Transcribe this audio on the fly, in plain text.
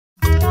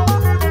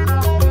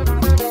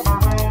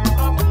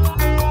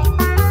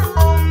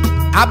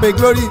abe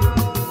glory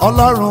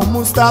ọlọ́run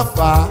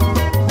Mustapha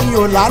ní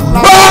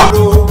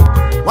ọ̀làlàró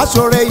wọ́n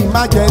ṣoore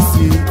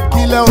emergency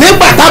kílẹ̀ òun.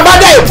 nígbà tá a bá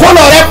dá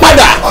ìkólọ rẹ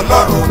padà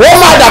ó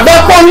máa dàbẹ́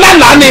pọ́ ńlá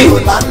ni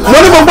mo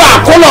ní gbogbo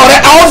àkólọ rẹ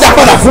a ó dà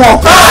padà fún ọ.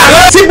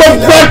 tí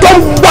gbogbo ẹ tó ń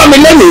gbọ́ mi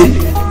lẹ́nìí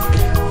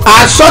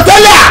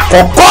àsọtẹ́lẹ̀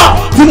àkọ́kọ́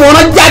tí mo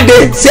rán jáde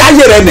sí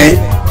ayé rẹ nìyí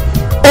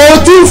o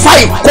ti ń fa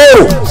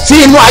ìkorò sí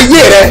inú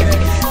ayé rẹ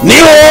ní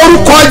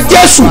orúkọ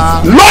Jésù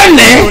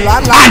lónìí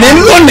àní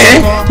lónìí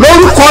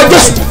lórúkọ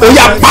Jésù ó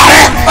yá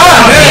parẹ́.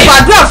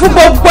 gbàdúrà fún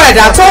gbogbo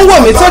ẹ̀dá tó ń wò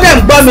mí tó dẹ̀ ń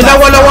gbọ́ mi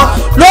lọ́wọ́lọ́wọ́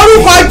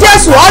lórúkọ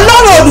Jésù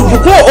Ọlọ́run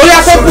olùbùkún ó yá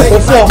kó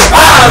bùkún fún ọ.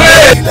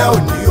 ilẹ̀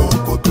òní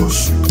òkò tó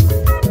ṣú.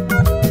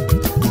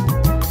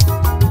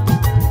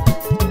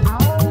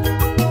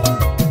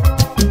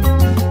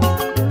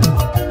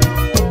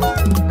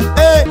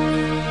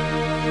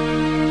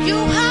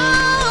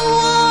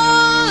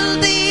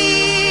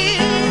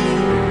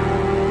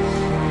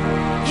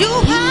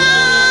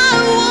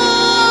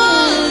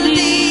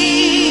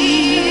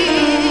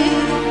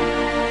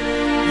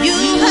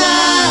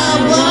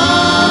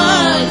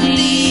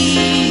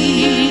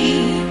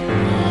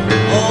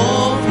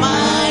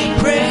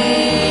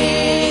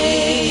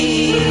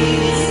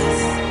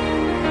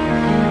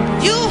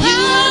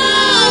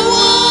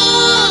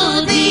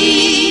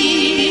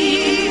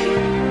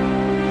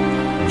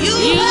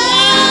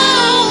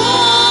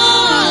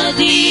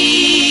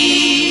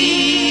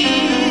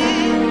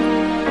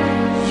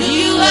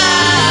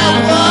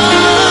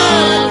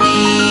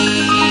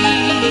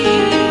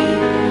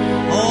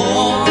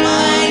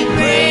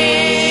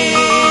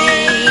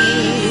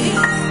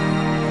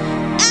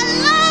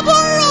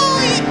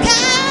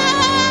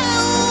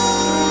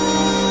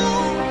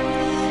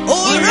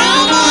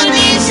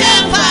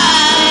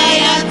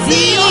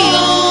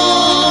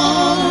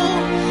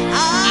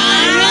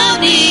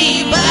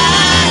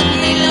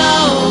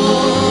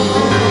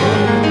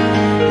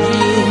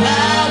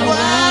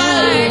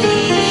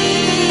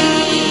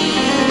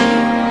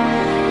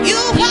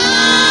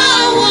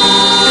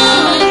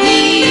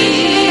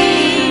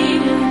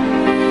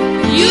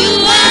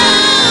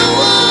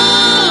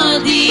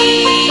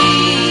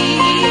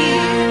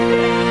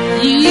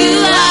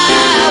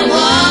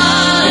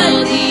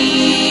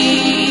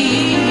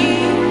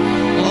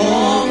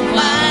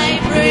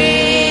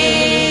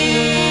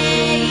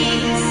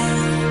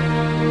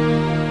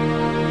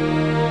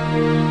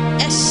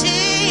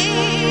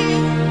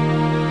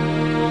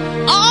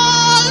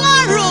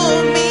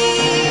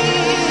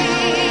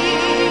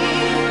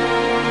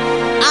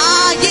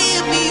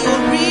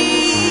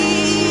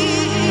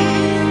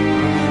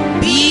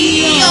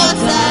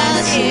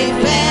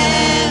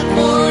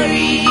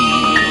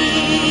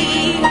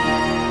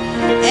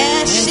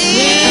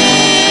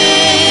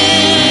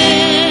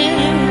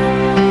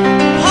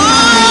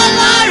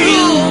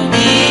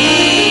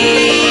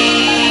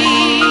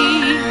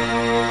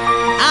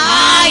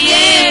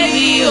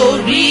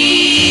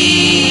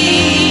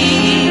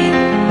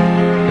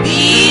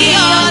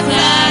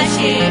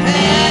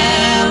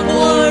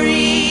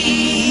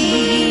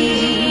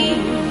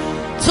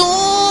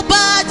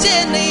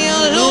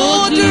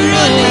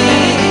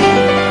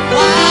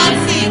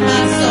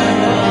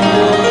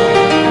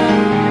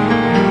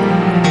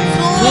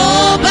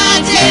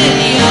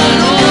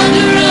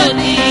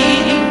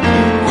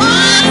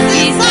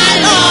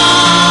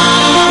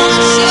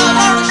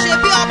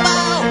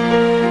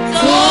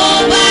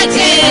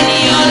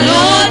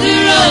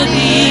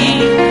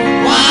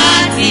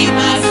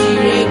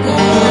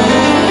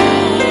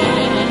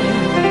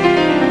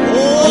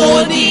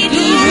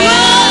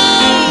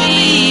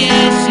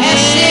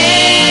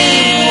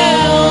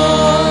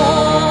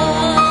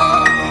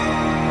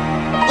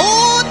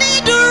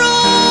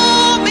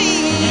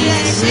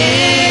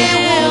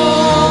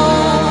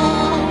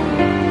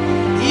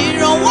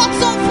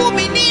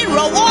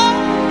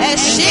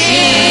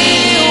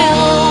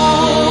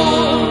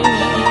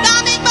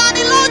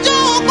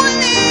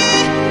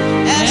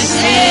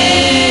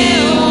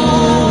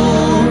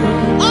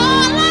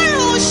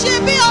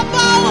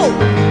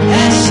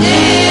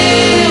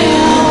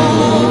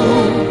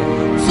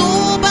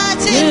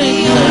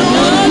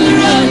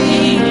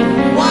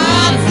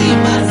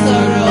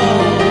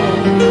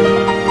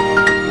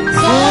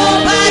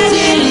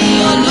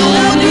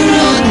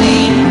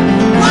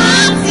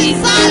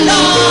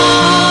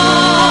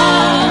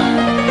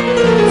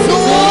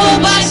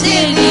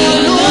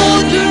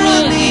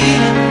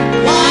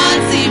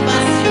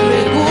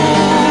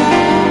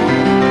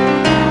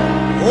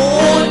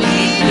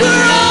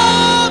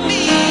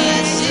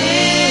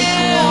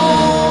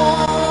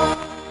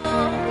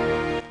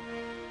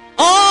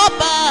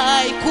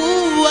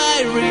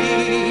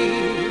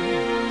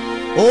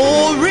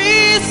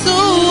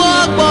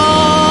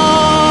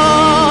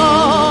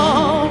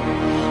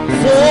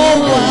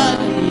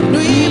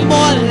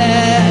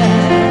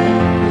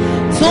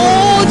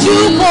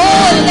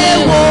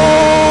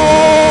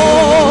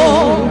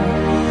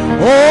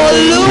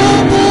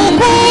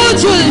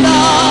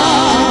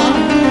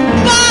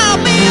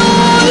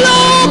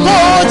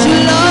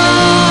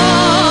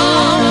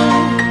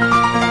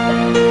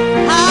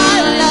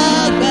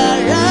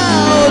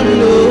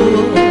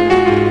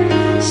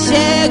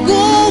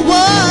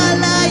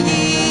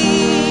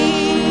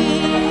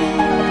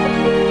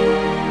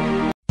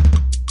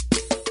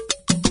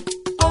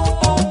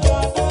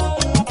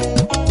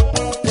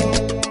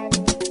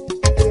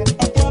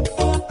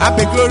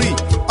 abe glory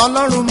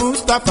ọlọ́run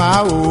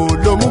mustapha o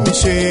ló mú mi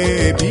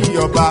ṣe bí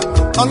ọba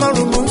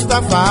ọlọ́run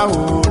mustapha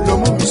o ló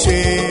mú mi ṣe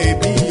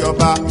bí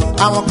ọba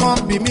àwọn kan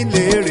bí mi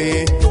léèrè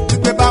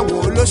wípé báwo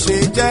ló ṣe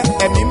jẹ́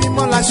ẹ̀mí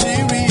mímọ́ la ṣì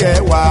rí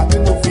ẹwà tí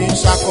mo fi ń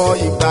ṣakọ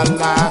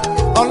ìgbàlà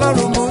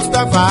ọlọ́run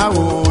mustapha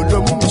o ló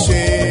mú mi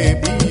ṣe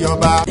bí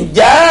ọba.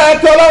 Ǹjẹ́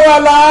kí ọlọ́run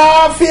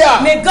àlàáfíà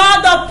May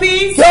God of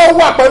peace kí ó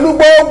wà pẹ̀lú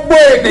gbogbo be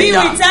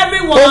ènìyàn with tó ń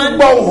everyone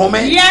gbọ́ ohùn mi.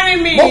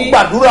 hearing me. Mo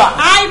gbàdúrà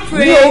I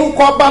pray ní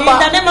orúkọ bàbá in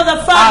the name of the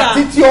Father,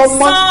 àti ti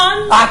ọmọ Son,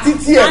 àti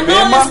ti and ẹ̀mí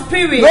Holy mọ́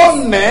Spirit.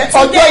 lónìí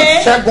ọjọ́ Today,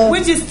 ìṣẹ́gun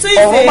which is ọ̀run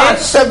Tuesday, máa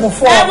ṣẹ́gun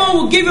fún ọ heaven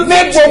will give you ní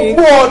victory.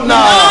 gbogbo ọ̀nà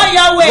In all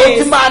your ló ti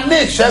ways, máa ní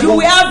ìṣẹ́gun. you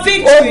will have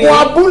victory. Ogun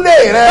abúlé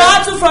rẹ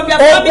Battle from your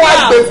ogun family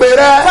house, agbègbè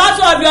rẹ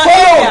battle of your kó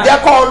o area. jẹ́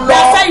kó o lọ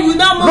That's why you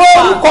will not move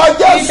lórúkọ back. In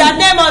Jésù the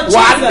name of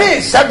wà á Jesus, ní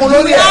ìṣẹ́gun you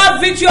lórí will ẹ̀ have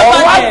victory over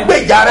ọ̀run them.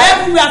 àgbèjà rẹ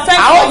Heaven will affect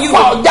àwọn you.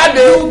 fà ọ́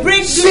jáde You will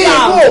bring sí you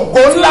inú out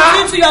ògo ńlá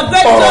into your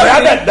great ọ̀rọ̀ rẹ á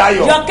glory. dẹ̀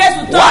dayọ̀ Your case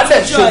will wà á turn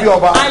dẹ̀ to ṣe bí joy,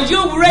 ọba and you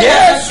will reign as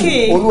a Jésù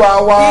king. Olúwa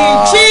wa. In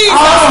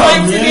Jesus'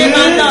 mighty name,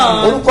 my Lord.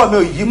 orúkọ mi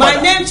ò yí My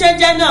padà name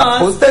changer not.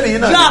 apostoli yìí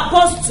Your náà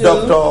apostle.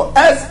 Dr.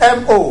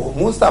 SMO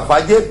Mustapha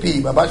JP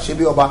baba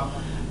ṣebí ọba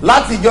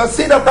láti ìjọ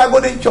Seed of Christ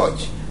Golden Church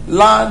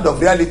Land of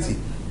Reality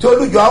tí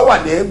olùjọ á wà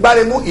ní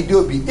Gbáremú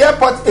Ìdíòbí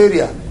airport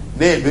area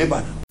ní ìlú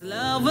Ìbàdàn.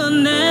 Love will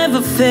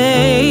never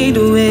fade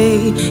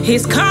away.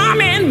 He's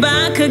coming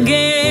back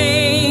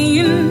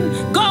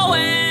again. Go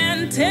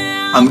and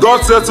tell. And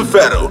God said to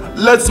Pharaoh,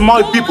 "Let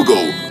my people go.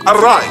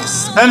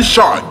 Arise and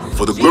shine,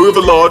 for the glory of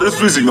the Lord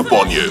is risen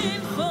upon you."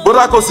 Port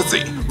Harcourt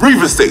City,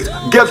 River State,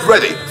 get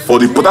ready for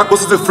the Port Harcourt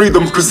City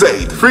Freedom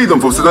Crusade. Freedom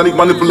from satanic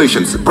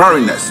manipulations,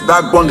 barrenness,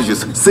 dark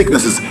bondages,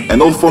 sicknesses, and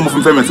all forms of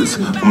infirmities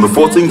from the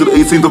 14th to the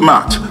 18th of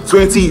March,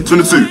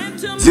 2022.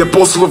 The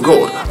Apostle of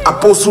God,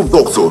 Apostle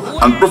Doctor,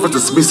 and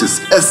Prophetess Mrs.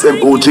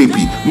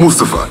 SMOJP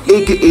Mustafa,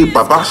 aka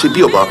Baba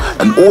Shebioba,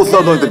 and all the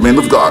anointed men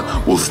of God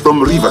will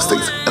storm River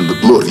State and the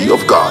glory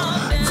of God.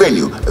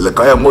 Venue,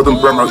 Elekaya Modern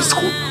Primary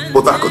School,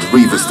 Port Harcourt,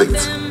 River State.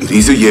 It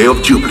is a year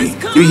of jubilee,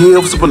 a year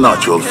of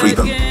supernatural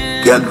freedom.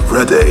 Get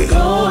ready.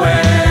 Go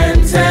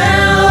and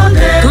tell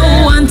them.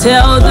 Go and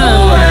tell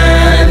them. Go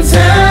and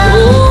tell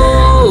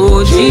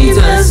oh,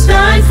 Jesus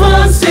died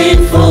for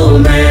sinful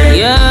men.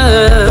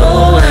 Yeah.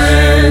 Go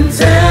and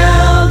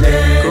tell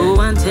them.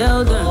 Go and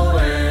tell them. Go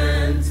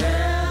and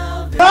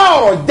tell them.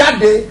 Ọ̀rọ̀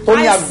jáde tó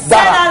ní I said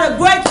agbára out a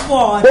great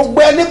word.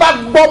 gbogbo ẹni bá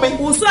gbọ́ mi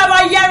Whosoever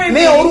hearing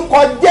ní me, orúkọ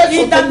Jésù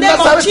in tó the ní name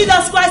of Násárẹ́tì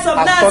Jesus Christ of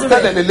àsọtẹ́lẹ̀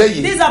Nazareth,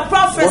 lélẹ́yìí. this is a Mo sọ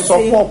prophecy.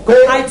 fún ọ pé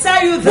I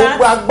tell you gbogbo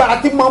that agbára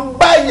tí mo ń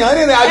bá èèyàn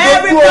rìnrìn àjò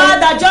every dúró power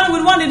that John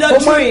would want in tó the máa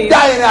ń dream dá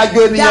ìrìn àjò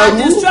ènìyàn that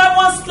rú destroy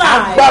one's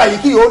agbára life, yìí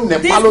kì yóò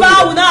nẹ̀ this pa lórí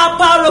power will rẹ̀. not have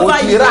power O over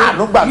ti you. rà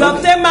àánú gbà You lónìí.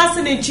 obtain mercy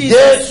in Jesus'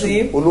 Jésù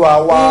name. Olúwa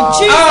wa. In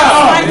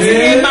Jesus' mighty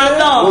name, my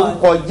Lord.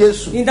 Orúkọ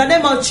Jésù In the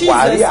name of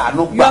wàá rí Jesus, àánú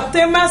you gbà.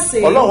 obtain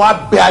mercy. Ọlọ́run á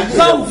bẹ ayé rẹ̀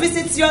Come wò.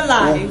 visit your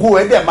life. Ògo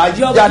ẹ̀ dẹ̀ máa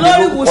Your jáde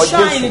glory lórúkọ will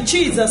shine in Jésù.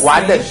 Jesus' Wàá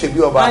dẹ̀ name. ṣe bí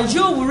ọba. And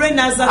you will reign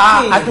as a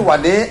A ti king. wà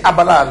ní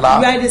abala àlá.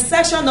 We are in the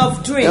section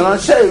of dreams.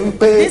 Ìránṣẹ́ yìí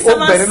wípé This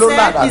woman obìnrin ló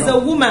said lànà is a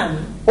woman.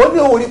 ó ní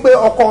òun rí pé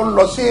ọkọ ń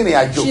lọ sí ìrìn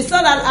àjò She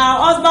saw that her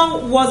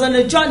husband was on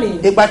a journey.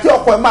 ìgbà tí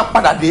ọkọ ẹ̀ máa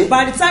padà dé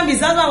By the time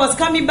his husband was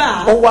coming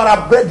back, ó wá ra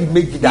búrẹ́dì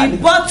méjì he dání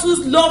bought 2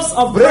 loaves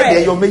of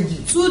búrẹ́dì ẹyọ bread. méjì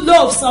 2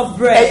 loaves of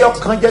bread. ẹyọ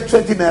kan jẹ́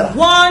 20 naira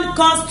One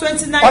cost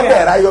 20 ọdẹ ẹ̀rọ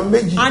naira. ẹyọ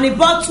méjì And he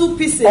bought 2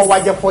 pieces, ó wá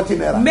jẹ́ 40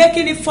 naira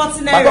making it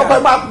 40 bàtà ọkọ ẹ̀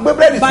naira. máa gbé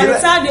búrẹ́dì By the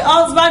sílẹ̀ time the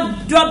husband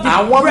dropped the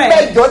àwọn bread,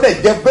 mẹ́jọ dẹ̀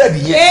jẹ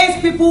búrẹ́dì yẹn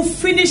 8 people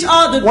finish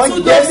all the 2 Wọ́n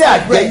loaves jẹ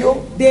ní of bread. àjẹyó.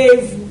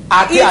 They've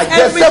Àti eat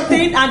àjẹsẹ́kù.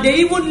 everything and they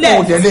even Wọn ò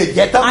left. dẹ̀ lè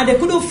jẹ tán And they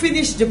couldn't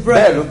finish the bẹ́ẹ̀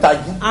bread. ló tají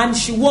And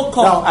she woke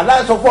náà up.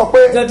 aláìsàn fún ọ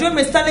pé The dream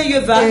is telling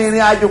you that ìrìn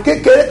àjò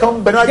kékeré kan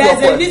ń bẹ níwájú there's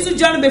ọkọ a ẹ̀ little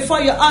journey before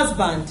your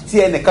husband tí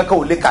ẹnìkan kan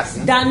ò lè kà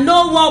sí that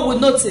no one will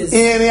notice.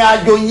 ìrìn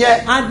àjò yẹn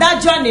And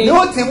that journey, ni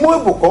ó ti mú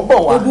ìbùkún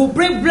bọ̀ wá it will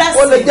bring ó lè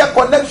blessing. jẹ́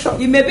connection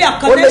It may be a ó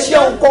lè jẹ́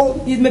connection.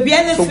 ohunkóhun It may be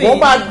ṣùgbọ́n ó anything.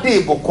 máa di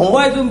ìbùkún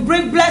But it will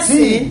bring tí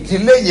blessing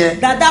ìdílé yẹn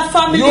that that yóò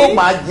family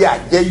máa jẹ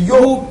àjẹyó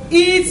will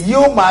eat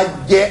yóò máa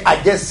jẹ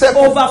àjẹsẹ́kù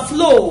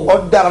overflow.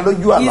 ó dára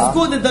lójú àlá It's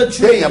good in the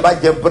téèyàn dream. bá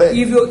jẹ bread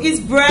If you eat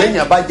bread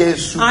téèyàn bá jẹ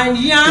iṣu and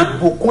yam,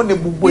 ìbùkún ni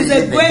gbogbo it's a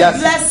èyí great nìjà sí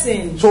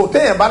blessing. so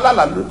téèyàn bá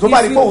lálà tó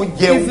bá rí pé òun If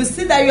jẹun you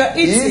see that you're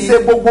kì í ṣe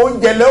eating, gbogbo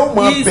oúnjẹ lẹ́ ó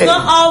mọ it's bẹ̀rẹ̀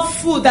not all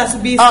food that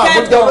should be mo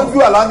scared jẹ of. lójú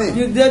àlá ni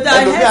You did that.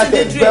 ẹlòmíì I àti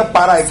had to ẹgbẹ́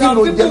para ẹ̀ kí Some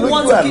ló jẹ people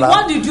want lójú to keep. àlá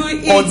What did you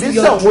eat in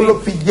condition your wo ló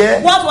dream? fi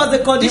jẹ́ What was the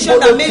condition ibo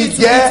that ló made fi you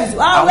to jẹ́ eat it?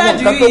 Where àwọn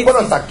do nǹkan you tó eat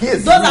gbọ́dọ̀ it?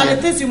 ṣàkíyèsí Those are the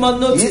nìyẹn things you must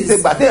kì í notice. ṣe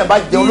gbà téèyàn bá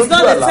jẹun It's lójú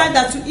not the àlá time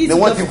that you eat ni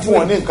it wọ́n of ti the fún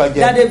wọn ní dream, nǹkan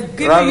jẹ that they've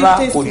given you rárá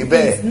taste kò to rí eat.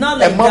 bẹ́ẹ̀ Not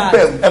ẹ like má that.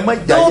 bẹ̀rù ẹ má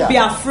Don't be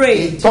jáyà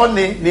afraid.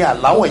 ìtọ́ni ni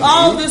àláwọ̀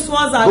All yìí these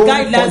ones are lórúkọ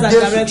guidelines and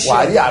Jésù direction.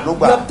 wàá rí àánú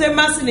gbà You obtain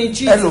mercy in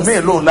Jesus.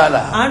 ẹlòmíì lòun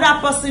lára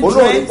Another person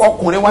olórí dreamt.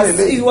 ọkùnrin wá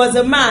lélẹ̀ He was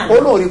a man.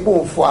 olórí pé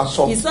òun fọ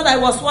aṣọ He saw that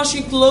he was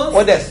washing clothes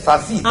ó dẹ̀ sá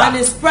sí ìta and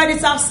he spread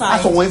it outside.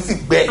 aṣọ wọn sì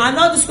gbẹ And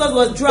all the clothes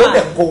was ó dry.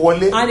 dẹ̀ kó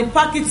wọlé And he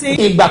packed it in.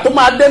 ìgbà tó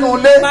máa dẹnu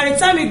lé By the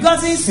time he got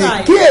sì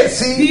inside,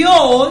 kíyèsí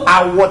behold,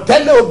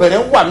 àwọ̀tẹ́lẹ̀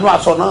obìnrin wà nínú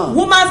aṣọ náà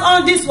woman's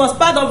undies was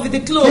part of the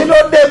kí clothes. ló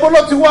dé bó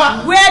ló ti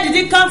wá Where did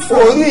it come from?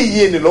 orí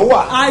iye ni ló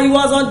wà He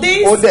was on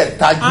this. Ó dẹ̀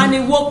tají. And he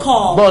woke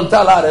up.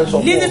 Gbọ̀ntàlá rẹ̀ sọ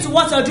fún ọ. Listen to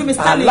what your dream is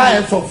telling Àlá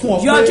yẹn you. sọ fún ọ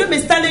pé Your dream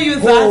is telling you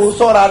kó o that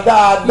ṣọ́ra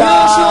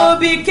dáadáa. you should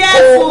be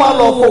careful. Kó o má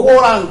lọ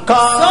fowó ra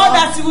nǹkan. So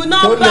that you will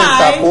not tó lè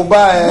ṣàkóbá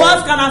buy ẹ.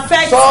 what can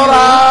affect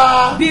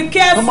Ṣọ́ra. you. Be Kó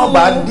careful. má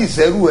bàa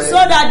dìsẹ́rù ẹ. So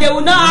that they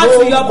will not add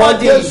to your Lórúkọ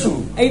body. Jésù.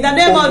 In the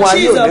name of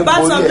Jesus,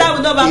 battles of life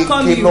will not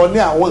overcome you. Ìkìlọ̀ ní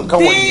àwọn nǹkan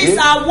wọ̀nyí. These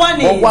are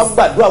warnings. Mo wá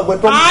gbàdúrà gbẹ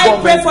tó ń I gbọ́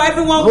mi. pray for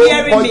everyone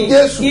hearing me.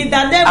 In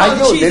the name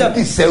of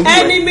Jesus,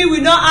 enemy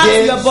will not add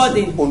to your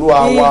body. In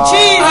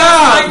Jesus'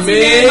 mighty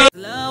name.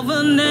 Love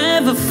will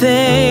never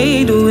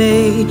fade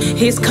away.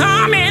 He's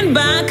coming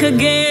back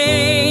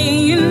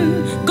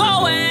again.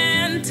 Go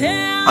and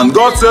tell. And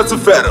God said to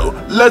Pharaoh,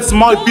 let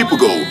my people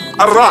go.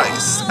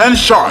 Arise and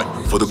shine,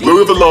 for the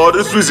glory of the Lord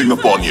is rising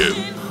upon you.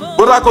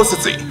 Port Harcourt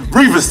City,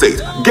 River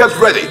State, get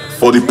ready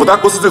for the Port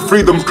Harcourt City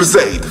Freedom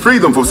Crusade.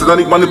 Freedom from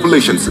satanic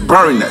manipulations,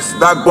 barrenness,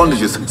 dark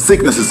bondages,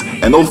 sicknesses,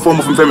 and all forms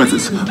of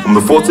infirmities from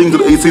the 14th to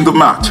the 18th of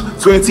March,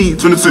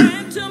 2022.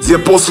 The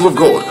Apostle of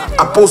God,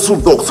 Apostle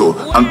Doctor,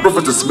 and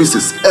Prophetess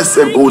Mrs.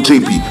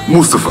 SMOJP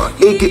Mustafa,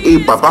 aka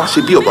Baba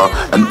Shebioba,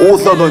 and all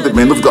the anointed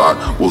men of God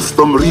will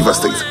storm River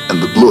State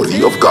and the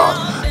glory of God.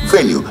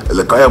 Venue,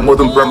 Elekaya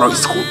Modern Primary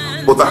School,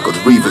 Port Harcourt,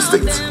 River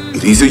State.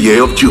 It is a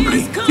year of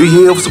jubilee, a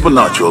year of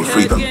supernatural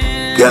freedom.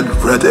 Get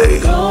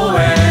ready. Go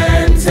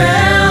and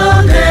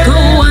tell them.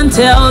 Go and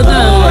tell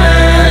them. Go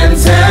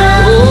and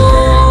tell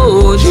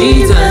oh,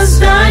 Jesus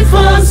died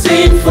for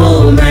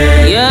sinful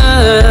men.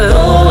 Yeah.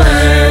 Go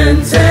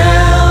and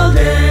tell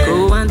them.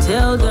 Go and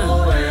tell them.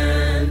 Go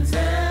and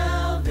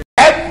tell them.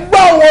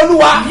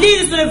 Olúwa.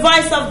 Listen to the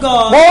voice of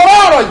God. Mo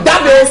rọrọ̀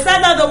jáde.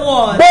 Stand on the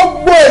word.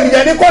 Gbogbo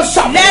ènìyàn ni kò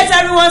sàmì. Let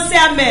everyone say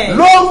amen.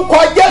 Lórúkọ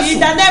Jésù. In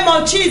the name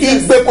of Jesus.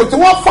 Ìgbèkùn tí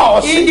wọ́n fà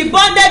ọ́ sí. In the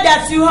bondage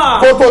that you are.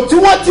 Kòtò tí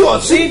wọ́n tì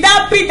ọ́ sí. In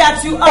that pit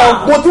that you are.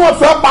 Ọ̀gbun tí wọ́n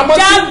fi ọ́ pamọ́ sí.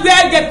 That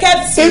where they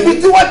kept you. Ibi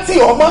tí wọ́n tì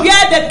ọ́ mọ́.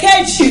 Where they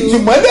caged you.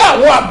 Ìtìmọ́lé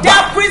àwọn àgbà.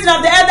 That prison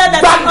of the elder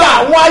that Gbàgbà you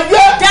àwọn are.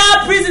 ayé. That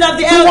prison of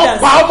the Tí wọ́n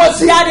elders. pa ọmọ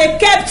sí. That they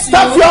kept you.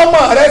 Tá fi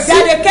ọmọ rẹ sí.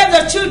 That they kept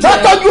the children. Tá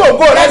tọ́jú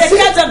ògo rẹ That sí. they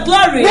kept the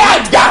glory. Ní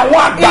àjà àwọn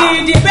àgbà.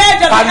 In the bed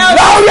of the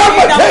elders.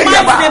 In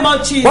the mighty name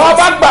of Jesus. Bọ́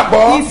bá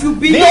gbàgbọ́. If you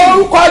believe. Ní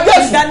orúkọ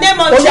Jésù. In the name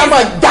of Ó Jesus. yá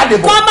máa jáde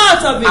bọ̀. Come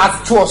out of it.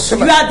 Àtú ọ̀sìn.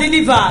 You are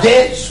delivered.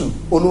 Jésù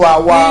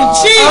Olúwa wa.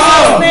 In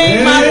Jesus'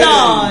 name, my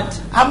Lord.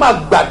 A máa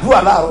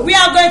gbàdúrà láàárọ̀. We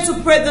are going to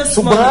pray this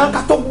Ṣùgbọ́n morning.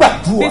 ká tó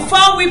gbàdúrà.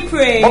 Before we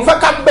pray, Mo fẹ́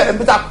ká bẹ̀rẹ̀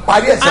bí ta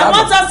parí ẹ̀sìn I àná.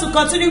 want us to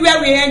continue where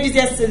we ended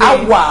yesterday. A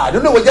wà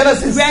nínú ìwé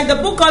Genesis. We are in the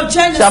book of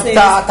Genesis,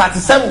 Chapter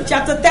 37.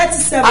 chapter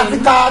 37.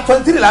 Àfikà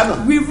 23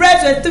 lánàá. We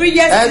read the 3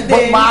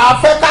 yesterday. Màá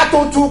fẹ́ ká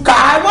tó tú ká.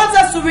 I want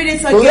us to read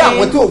it Torí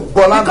àwọn tí ò again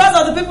gbọ́ lánàá. because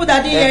of the people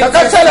that didn't hear it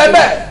Kankan ṣẹlẹ̀ yesterday.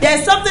 bẹ́ẹ̀.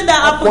 There's something that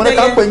happened Ọkùnrin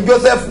kan pè there. ní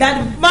Joseph. That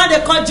man they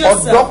called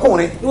Joseph.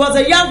 Ọ̀dọ́kùnrin. He was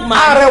a young man,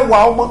 Arẹwà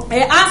ọmọ. a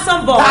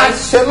handsome boy Tá a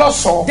ṣe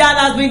lọ́ṣọ̀ọ́. that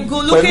has been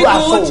good, looking Pẹ̀lú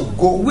aṣọ good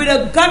ògo. with a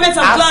garment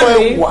of Aṣọ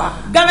glory, ẹwà.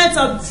 garment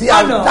of Tí a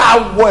honor tá a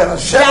wọ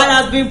ìránṣẹ́ that náà.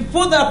 has been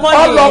put upon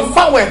Ọlọ him.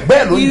 fáwọn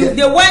ẹgbẹ́ ló jẹ.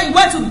 They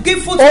went to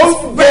give food to his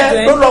Oúnjẹ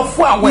brethren. ló lọ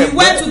fún àwọn He ẹgbẹ́.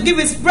 went to give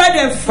his bread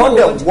and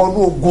Tọ́lẹ̀ food.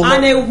 wọnú ogun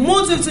And náà. he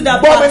moved into the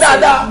Gbọ́ mi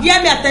dáadáa. battle.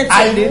 Hear me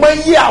attentively.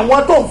 Àìmọye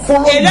àwọn tó ń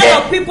fún A lot lóúnjẹ.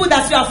 of people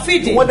that you are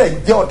feeding Wọ́n dẹ̀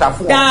jẹ́ ọ̀tá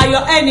fún that wọn. are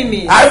your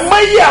enemies.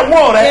 Àìmọye àwọn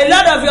A ọ̀rẹ́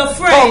lot of your tó ń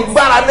friends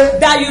gbára lé.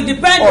 that you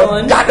depend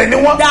on Ọ̀dàlẹ̀ ni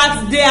wọ́n. that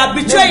they are Níbo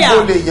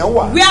betrayers. lèèyàn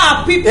wà? Where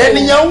are people?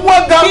 Ènìyàn ń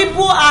wọ́n gan.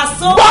 People are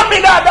so. Gbọ́ mi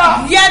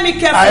dáadáa. Hear me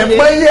carefully.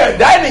 Àìmọye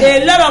ẹ̀dá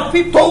ènìyàn A lot of tó ń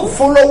people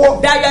fún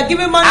lówó. that you are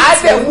giving money Á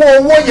dẹ̀ to, mú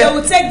owó they yẹn.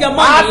 will take your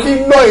Á fi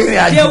money. lọ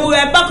ìrìn They àjò. will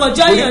embark on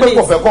journey on Torí pé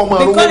kò fẹ́ kọ́ ọmọ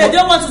it arúgbó because they mọ́.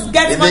 don't want to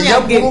get money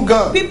Ènìyàn burú again.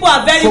 gan. People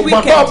are very Ṣùgbọ́n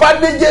wicked. tó o bá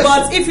dé Jésù.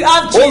 But if you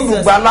have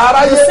Jesus, Olùgbàlà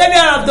aráyé. the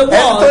Savior of the Ẹni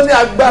tó world, ní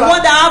agbára. the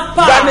one that have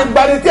power,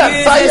 Gbanigbani tí a he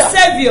is sáyà. the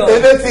Savior.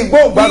 Èdè ti gbó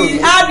ògbàlù He mi.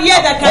 have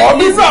ear that can Ọdún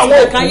listen, náà àwọn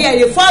that can òkú. hear.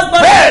 The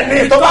firstborn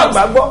Bẹ́ẹ̀ni tó bá becomes-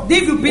 gbàgbọ́.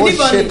 if you believe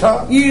Ó on it, ṣetán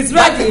he is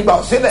láti ready gbà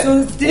ọ́ sílẹ̀. to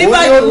Òun deliver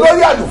ni you.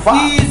 olórí àlùfáà.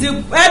 He is the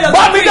head of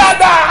Gbọ́ the mi priest.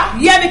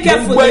 dáadáa. Hear me Gbogbo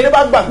carefully. ẹni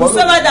bá gbàgbọ́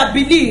Whosoever that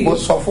believes, Mo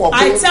sọ fún ọ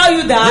pé I tell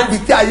you that níbi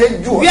tí ayé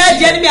jù ọ́ where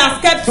the sí. enemy has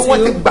kept Tí wọ́n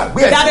ti you,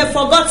 gbàgbé ẹ̀ that sí. they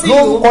forgotten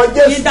Lórúkọ you,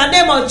 Jésù. in the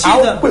name of A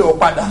ó pè Jesus, ọ́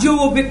padà. you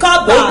will be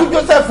called Ojú back.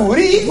 Joseph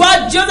rí. What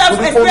Joseph Orí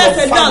kó lọ experienced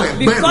a fáwọn lot ẹgbẹ́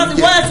because ìlú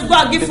he jẹ. wanted to go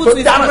and give food to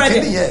his Ètò dára sí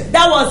brethren. nìyẹn.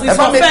 That was his Ẹ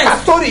bá mi ka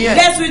offense. story yẹn.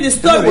 Let's read the Nínú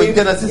story ìwé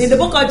Genesis. in the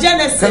book of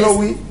Genesis. Kí ló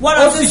wí? What Ó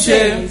does sì it ṣe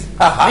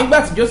say? nígbà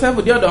tí Joseph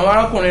dé ọ̀dọ̀ àwọn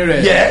arákùnrin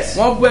rẹ̀ Yes.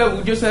 wọ́n bú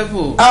ẹ̀wù Joseph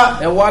Ah.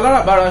 ẹ̀wù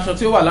aláràbarà aṣọ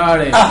tí ó wà lára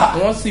rẹ̀ Ah.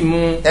 wọ́n sì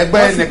mú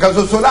Ẹgbẹ́ ẹnìkan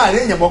ṣoṣo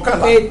láàrin èèyàn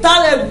mọ́kànlá.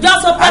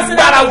 Just a person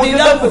Agbára out of wo the ni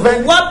love Joseph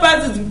fẹ́? one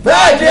person.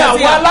 Bẹ́ẹ̀ ni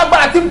àwọn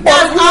alágbára tí ń pọ̀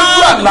That's lójú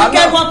all àlá the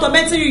wicked náà. one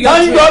tormenting you in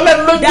Wọ́n your ń yọ dream.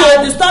 lẹ́nu lójú They are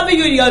o. disturbing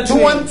you in your Tí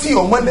wọ́n ń dream. tì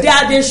ọ́ mọ́lẹ̀. They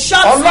are the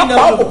shots in the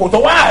Ọlọ́pàá room. òkùnkùn tó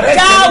wá rẹ̀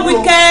That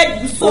wicked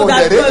so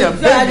that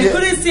they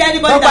couldn't see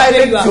anybody that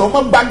way you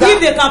are. If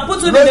they can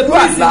put you in the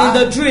prison in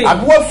the dream,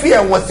 àbí wọ́n fi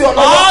ẹ̀wọ̀n sí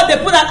ọlọ́wọ́. or they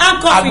put an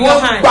handcuff in Àbí your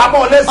wọ́n hand, gbá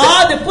mọ́ lẹ́sẹ̀.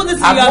 or they put it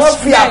in Àbí your wọ́n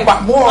fi neck,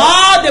 àbàmú ọ.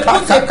 or they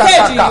put a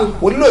cage in Kàkàkàkà. you.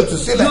 O nílò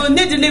ìtúsílẹ̀. You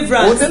need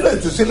deliverance. O nílò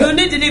ìtúsílẹ̀. You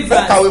need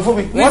deliverance. Ẹ kàwé fún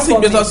mi. wọ́n sì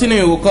gbé sọ sínú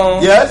ihò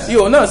kan. Yes.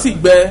 ihò náà sì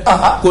gbẹ.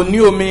 kò ní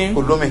omi.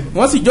 Kò lómi.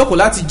 wọ́n sì jókòó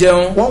láti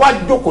jẹun. Wọ́n wá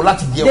jókòó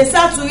láti jẹun. They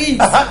start to eat.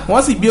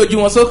 wọ́n sì gbé ojú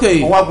wọn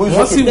sókè.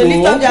 wọ́n sì They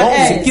lift wò up their ó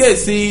sì heads.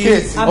 kíyèsí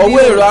ọwọ́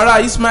èrò ará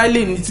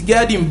Ismaili ní ti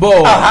gẹ́dì ń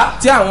bọ̀.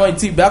 tí àwọn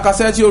ìtì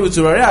ìbákasẹ́ tí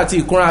olùtùrọ̀rẹ́ àti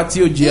ìkúnra àti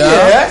òjìá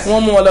wọ́n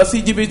mú wọn lọ sí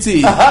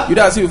Íjíbítì.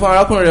 Júdà sì fún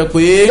arákùnrin rẹ̀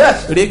pé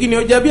èrè kí ni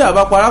ó jẹ́ bí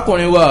àbá pa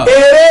arákùnrin wa.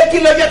 Èrè kí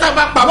ló jẹ́ tá a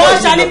bá pa bọ́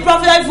What shall it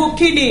profit if we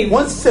kill him?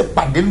 Wọ́n ṣe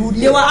pàdé lórí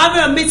ẹ̀. They were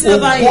having a meeting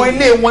over him. Ògùn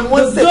ilé wọn ni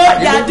wọ́n ṣe pàdé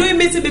They are lórí. doing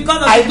meeting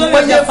because of the glory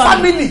of their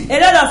family. A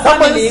lot of Wọ́n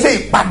máa ń family ṣe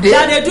ìpàdé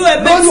that they do a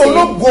lórí meeting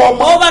ológun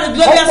ọmọ. over the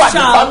glorious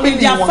child in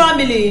their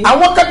family.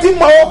 Àwọn kan ti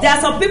mọ̀ ọ́. There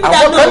are some people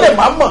that Àwọn kan lè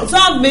má know. mọ̀.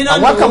 Some may not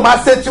Àwọn kan know. máa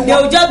ṣe tí They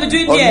will just be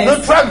doing on theirs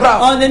neutral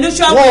ground. on the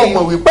neutral Wọ́n way.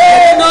 mọ̀ wípé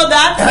They know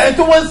that ẹni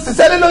tí wọ́n ń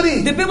ṣiṣẹ́ lé lórí.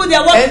 the people they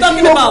are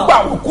talking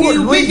about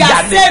will be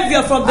their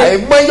savior from the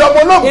àìmọye ọmọ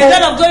ológun a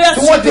lot of glorious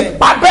tí wọ́n ti children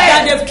pa bẹ́ẹ̀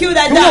that they've killed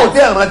like tí wọ́n ò that.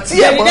 tẹ ìrántí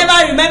ẹ̀ They will never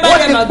remember wọ́n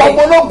them ti pa again.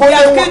 ọmọ ológun They lé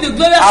have wọn killed the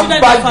glorious children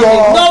of their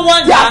family. No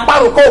wonder tí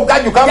apárò kó o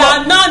gájù ká mọ̀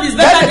that none is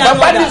better than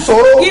bá ní another.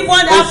 ìṣòro If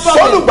one kò has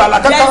problem, sólùgbàlà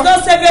there kankan is no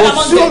savior kò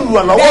among sí them.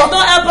 olùrànlọ́wọ́ There is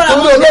no helper torí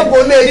among them.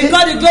 ológun lé yìí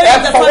Because the glory ẹ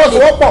of the family,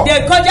 fọwọ́sowọ́pọ̀ they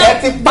ẹ ti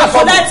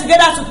collect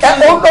together to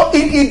ẹ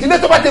kill him. ìdílé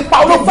tó bá ti pa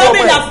The ológun family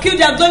ọmọ that ẹ̀ have killed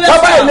their glorious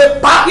tọ́ba ilé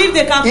child, pa if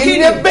they can kill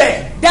ilé him, bẹ́ẹ̀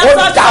that ó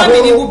such dà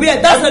family wóró will be a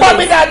that's ẹ gbọ́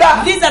mi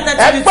dáadáa These are the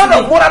ẹ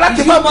gbọ́dọ̀ múra láti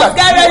you má must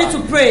get ready to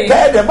pray.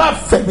 kẹ́ẹ̀dẹ̀ máa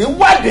fẹ̀mí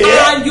wádìí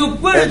And you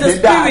put in the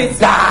spirit,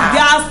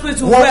 their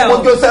spirit will wọ́n well.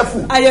 kó Jósẹ́fù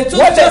And they took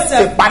wọ́n lè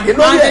Joseph, ṣèpàdé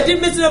lórí and ẹ̀ they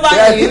did meeting over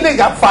ẹ̀ him. kí lè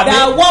yà fani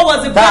That what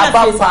was the tá a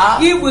bá benefit? fà á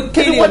He will kí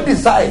kill ni wọ́n him.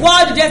 decide.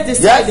 What did just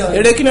decide on?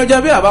 èrè kí ni ó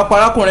jẹ́ bí àbá pa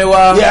arákùnrin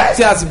wa Yes.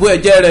 tí a sì bó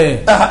ẹ̀jẹ̀ rẹ̀.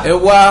 ẹ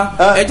wá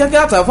ẹ jẹ́ kí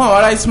a tà fún àwọn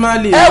ará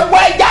Ismaili. ẹ wọ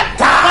ẹja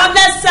ta Come,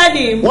 let's sell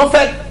him. wọ́n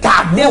fẹ́ ta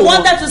They àbúrò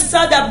wanted to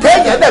sell their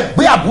kéèyàn brother. dẹ̀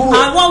gbé àbúrò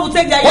And one will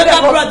take their kó dẹ̀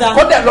younger lọ- brother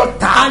kó dẹ̀ lọ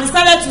ta and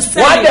decided to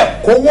sell wọ́n á him. dẹ̀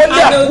kówó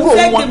lé And they will àbúrò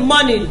take wọn the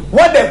money.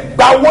 wọ́n dẹ̀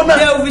gba owó They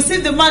náà will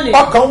receive the money.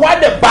 ọkàn wọn á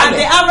dẹ̀ And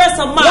they balẹ̀ average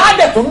some wọ́n á money.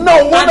 dẹ̀ tún ná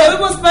owó And they náà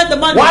will even spend the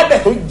money. wọ́n á dẹ̀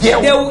tún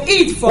jẹun They will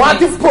eat from wọ́n á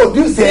ti it.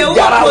 produce They will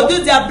ẹ̀jẹ̀ ara wọn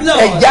produce their blood.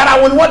 ẹ̀jẹ̀ ara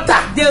wọn ni wọ́n tà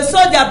They will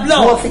sow their wọ́n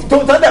blood fi tó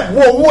tán dẹ̀ mú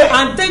owó ẹ̀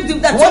and take the,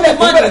 that wọ́n took dẹ̀ the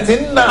tún bẹ̀rẹ̀ sí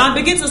money ná and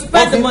begin to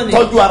spend the money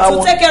tọ́jú ara to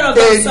wọn take care of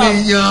themselves.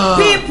 ènìyàn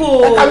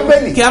People. ẹ̀ka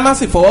bíbélì kí a má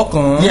sì fọwọ́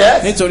kàn án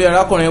Yes. nítorí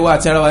arákùnrin wa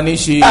àti ara wa ní í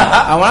ṣe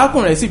àwọn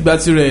arákùnrin rẹ̀ sì gba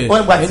tirẹ̀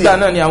Wọ́n gba tirẹ̀. nígbà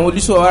náà ni àwọn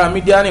olùṣọ́ ará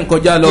Mídíánì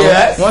kọjá lọ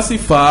Yes. wọ́n sì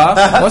fà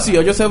á wọ́n sì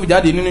yọ Jósẹ́fù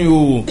jáde nínú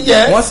ihò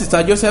Yes. wọ́n sì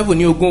ta Jósẹ́fù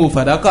ní ogún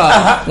fàdákà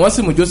wọ́n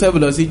sì mú Jósẹ́fù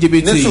lọ sí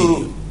Íjíbítì. ní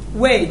sùúrù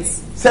Wait.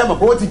 sẹ́mi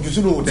kó wọ́n ti jù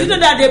sínú Do you òtẹ́lẹ̀ know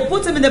that they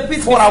put him in the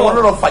pit fúnra wọn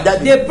before? lọ́rọ̀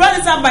fàjáde They brought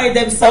it out by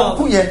themselves.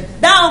 ọkùn yẹn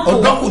That uncle,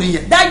 ọ̀dọ́kùnrin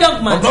yẹn that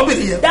young man,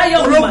 ọ̀dọ́bìnrin yẹn that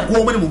young woman. olóògùn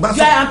ọmọ ni mò ń bá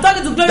Yeah, I'm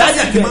talking to glorious Daddy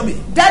àti children. mommy.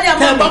 Daddy and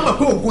tẹ́ ẹ bá mommy. mọ̀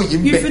pé ògùn yìí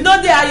ń If bẹ you know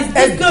there is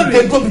ẹ this glory,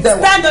 dìde tóbi tẹ́ wà.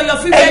 stand on your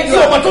feet ẹ where jí you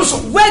ọmọ tó are.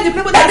 sùn Where the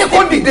people that ẹni are kó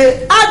sleeping, dìde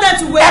ask them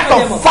to ẹ wake kàn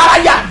them up.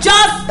 faraya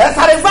Just ẹ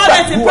sáré fall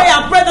into gbàdúrà prayer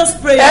and pray those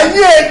prayers.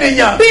 ẹ̀yin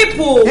ènìyàn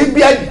People,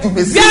 ibi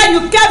ẹ̀dùnmí sí where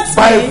you kept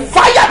by me,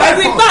 fire by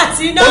every force part,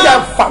 you know, ó yà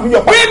fàmì yọ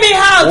pa bring me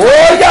out. ó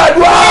yà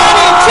dùn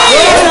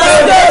á.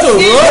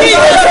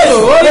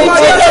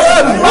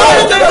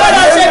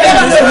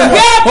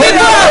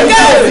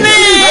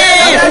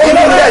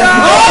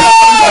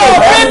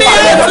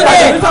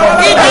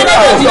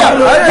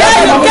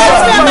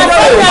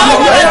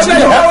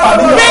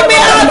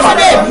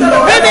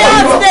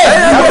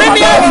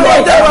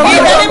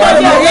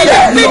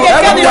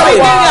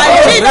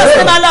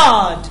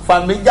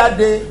 Fàmí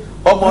jáde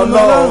ọmọ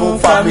Ọlọ́run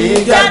fàmí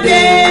jáde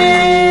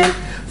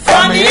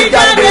fàmí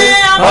jáde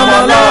ọmọ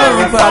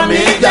Ọlọ́run fàmí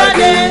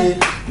jáde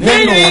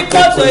nínú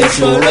ìkòtò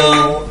ìṣòro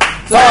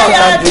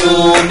tọ́jà jù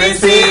mí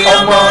sí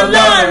ọmọ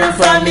Ọlọ́run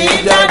fàmí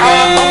jáde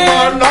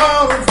ọmọ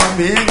Ọlọ́run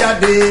fàmí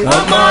jáde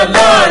ọmọ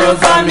Ọlọ́run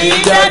fàmí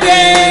jáde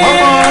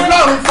ọmọ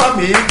Ọlọ́run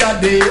fàmí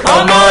jáde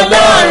ọmọ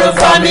Ọlọ́run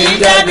fàmí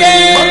jáde.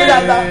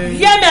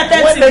 Hear me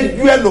wọ́n lè attentively.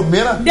 ju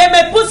ẹlòmíràn They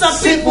may put some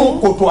sínú people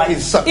kòtò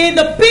àìsàn in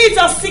the pit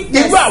of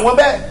sickness. irú àwọn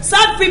bẹ́ẹ̀ Some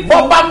wọ́n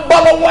people, bá ń bọ́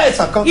lọ́wọ́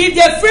àìsàn kan if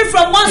they're free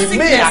from one ìmí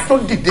sickness,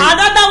 àtúndìde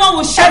another one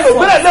will show forth.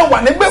 ẹlòmíràn lè wà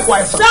nígbèkùn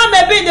àìsàn Some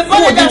may be in the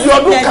bondage of Odidi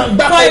ọdún sickness kan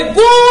gbáko. for a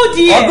good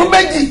year, ọdún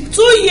méjì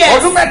 2 years,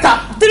 ọdún mẹ́ta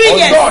 3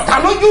 years. ọ̀dọ́ ọ̀tá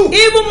lójú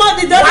even more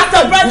the Wọ́n á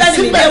doctor kàn brother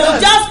jù enemy, síbẹ̀ they will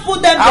náà. just put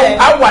them a there.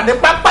 wà ní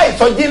pápá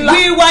ìsọjí ńlá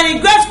We were in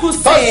great tó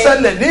crusade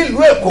ṣẹlẹ̀ ní ìlú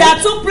Èkó that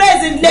took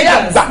place in ní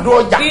Lagos, àgbàdo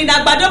ọjà in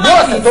Agbado ní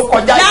ọ̀sẹ̀ tó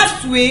kọjá market. Last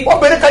week,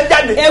 obìnrin kan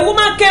jáde a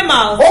woman came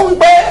out. ó wí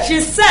pé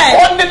She said,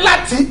 ó ní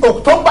láti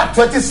October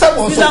 27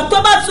 since so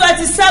October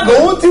 27,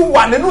 lòun ti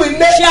wà nínú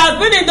ilé she has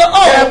been in the ẹ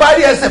home. bá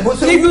rí ẹsẹ̀ bó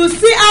ṣe If you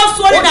see how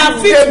swollen Ó her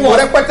ti feet dé was,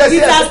 rẹpẹtẹ sí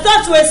it ẹsẹ̀. has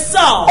turned to a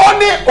sore. ó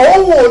ní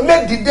òun ò lè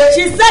dìde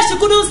She said she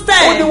couldn't ó ní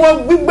stand. wọ́n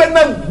gbígbé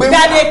náà gbé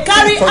That wá they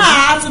carry ìtọ́jú.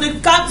 her to the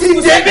camp to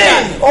ìdè ní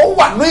the ó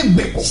wà ní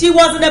ìgbèkùn She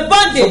was in a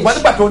bondage. ṣùgbọ́n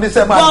nígbà tó ní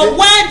sẹ́ máa But dé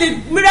when the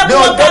miracle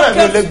ní of ọjọ́ náà God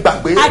mi ò lè came,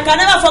 gbàgbé I can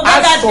never a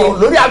forget that sọ̀rọ̀ day.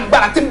 lórí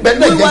agbára tí ń bẹ ní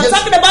We were ẹ̀jẹ̀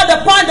talking about the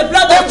power and the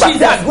blood of nígbà tí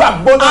Jesus. àdúrà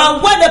gbóná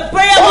And when the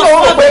prayer ó lóun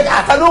rò was pé coming,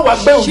 àtàló wà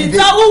gbé she òdìdé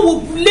thought who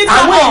would lift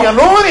àwọn her èèyàn up.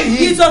 ló ń rìn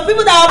yìí It was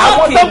people that are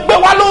àwọn tó walking. gbé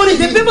wá lórí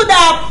The yìí people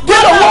that are kí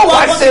ló wọ́n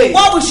wá ṣe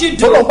what would she ó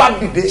do? ló bá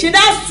dìde She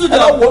now stood ẹ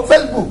lọ wo up.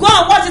 Facebook Go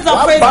and watch it on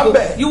Wàá bá Facebook.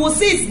 bẹ̀. You will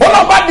see it ó ló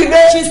there. bá dìde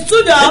She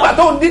stood nígbà up.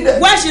 tó ń dìde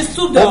When she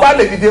stood ó bá up,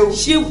 lè dìde o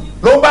she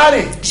ló bá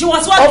rìn. She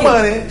was ọmọ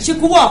walking. rẹ̀ She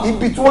could walk.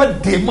 ibi tí wọ́n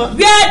dé mọ́.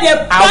 Where they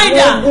find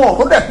her, àwọn ogun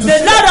ọ̀run dẹ̀ tú the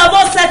sílẹ̀. Lord of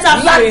hosts set her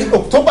láti free.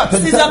 October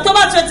Since 27.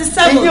 October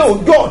 27th. iye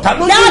òjò ọ̀tá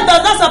lójú. That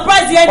does not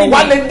surprise the enemy.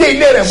 ọ̀wá lè dé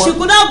ilé rẹ̀ mọ́. She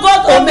could not go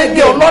to home Onídé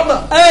again. ọlọ́nà.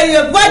 A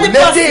wedding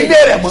Kò lè dé ilé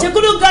rẹ̀ person. mọ́. She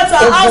couldn't go to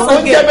her Ògùn house ló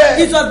ń jẹ́ again. bẹ́ẹ̀.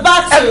 It was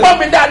back to ẹ gbọ́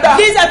mi dáadáa.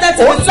 Please attend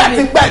to òun láti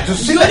me. gba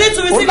ìtúsílẹ̀. You need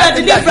to receive Òun your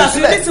láti gba deliverance.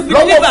 You ìtúsílẹ̀. need to be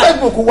lọ́wọ́ delivered.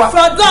 Facebook wa.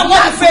 From God, not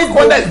Last the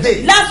Facebook. Wednesday.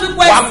 Last week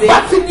wà á bá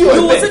Wednesday. fídíò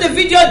You will ẹ̀bẹ̀. see the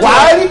video wà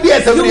á there. rí bí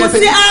ẹsẹ̀ You lórí will ẹsẹ̀.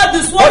 see how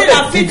the swollen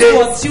and feet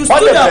was. You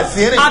stood up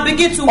and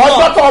begin to ọjọ́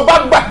walk. tó o bá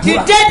The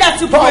gbàdúrà. day that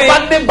you tó o pray, bá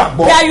ní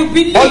gbàgbọ́. that you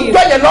believe,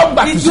 ọjọ́ yẹn lọ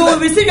gbà you will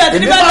receive your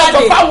deliverance that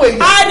day.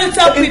 I do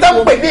tell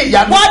people what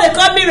they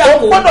call o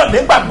miracle. gbọ́dọ̀ ní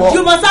gbàgbọ́.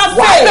 You must have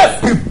wà á lè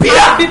faith. prepare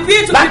And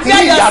prepare to láti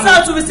prepare rí ìyanu.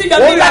 yourself to receive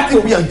your o láti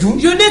miracle. gbìyànjú.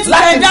 You need to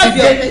láti endeavor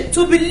dìde.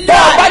 to believe. tó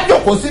o bá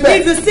jókòó síbẹ̀.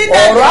 If you sit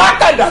there, ọ̀rọ̀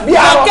àkàdà bí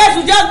your àrọ̀. case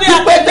will just be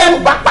wípé at dẹ́rù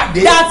bá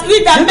pàdé. that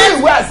we that nínú met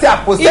ìwé àti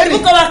àpòsẹ́lì in the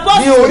book of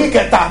Apostles, ní orí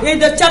kẹta. in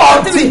the chapter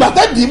ọtí 3,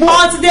 ìgbàgbọ́ dì í mú.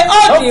 until they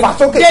hold him, Ó fà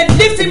sókè. they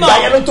lift him Ìgbà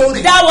yẹn ló up. tó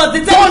rí. That was the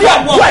Tó time ní of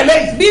àdúrà work.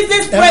 eléyìí.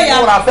 Business Ẹ prayer.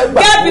 múra fẹ́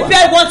gbàdúrà. Get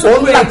prepared want to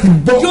Ó pray. láti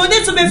bọ́ You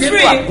need to be nínú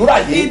free àdúrà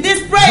yìí. in this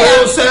prayer.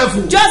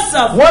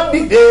 Joseph, wọ́n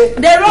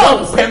dìde. they wọ́n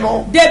rose.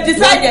 pinnu. They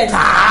decided. Wọ́n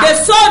tà á. They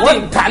sold Wọ́n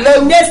him. tà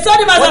lẹ́rú. They sold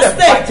him as Wọ́n a dẹ̀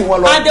slave. bá tiwọn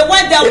lọ. And they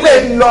went their Ilé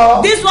way.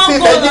 lọ This one sí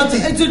goes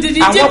Íjíbítì. into the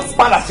Àwọn Egypt.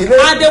 padà sílé.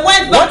 And they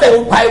went Wọ́n back dẹ̀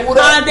home. pa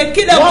ewúrẹ́. And they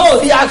killed a Wọ́n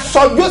goat. fi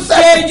aṣọ Joseph.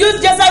 They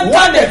used Joseph Wọ́n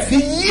garment. dẹ̀ fi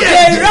yí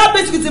They ẹ̀jẹ̀. rubbed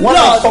it with the Wọ́n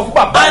lọ blood sọ fún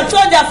bàbá and rẹ̀.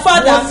 told their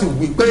father Wọ́n sì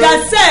wí pé, that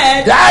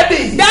said,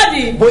 Daddy.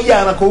 Daddy, bóyá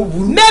ẹranko ó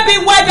burú. maybe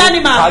wild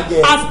animal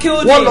Àjẹ́. have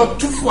killed Wọ́n him. lọ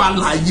tú fún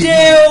àlàyé.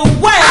 They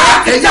went.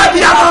 ẹ̀yà bí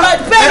a máa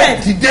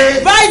Parents,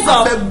 dìde. rise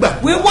A fẹ́ up. gbà.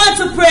 We want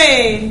to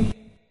pray.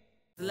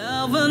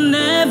 Love will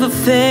never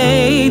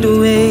fade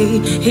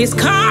away. He's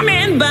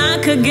coming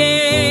back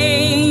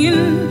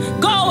again.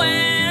 Go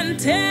and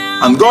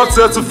tell. And God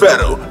said to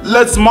Pharaoh,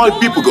 let my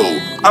people go.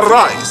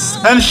 Arise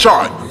and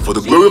shine, for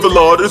the glory of the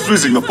Lord is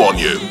rising upon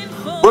you.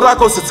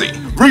 Bodako City,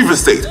 River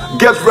State,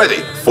 get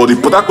ready for the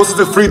Bodako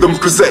City Freedom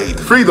Crusade.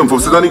 Freedom from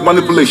satanic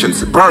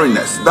manipulations,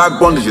 barrenness, dark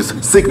bondages,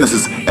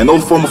 sicknesses, and all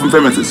forms of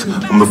infirmities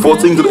from the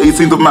 14th to the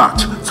 18th of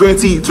March,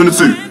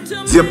 2022.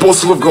 The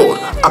Apostle of God,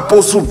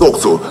 Apostle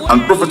Doctor,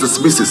 and Prophetess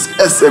Mrs.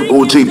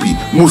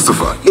 SMOJP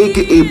Mustafa,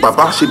 aka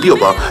Baba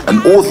Shebioba, and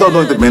all the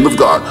anointed men of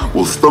God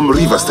will storm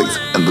River State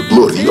and the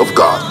glory of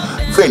God.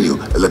 Venue,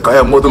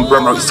 Elekaya Modern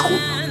Primary School,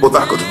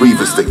 Bodakot,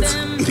 River State.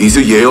 It is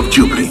a year of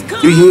jubilee,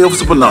 a year of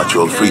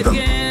supernatural freedom.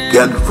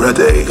 Get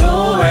ready.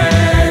 Go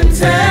and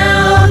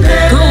tell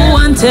them. Go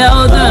and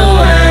tell them.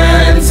 Go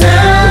and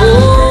tell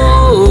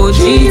oh,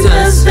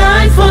 Jesus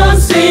died for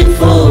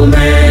sinful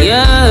men.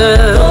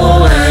 Yeah.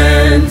 Go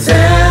and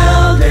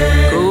tell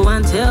them. Go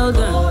and tell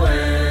them. Go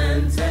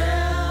and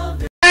tell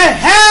them.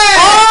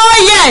 Oh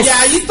yes. ìyá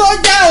yìí tó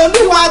jẹ́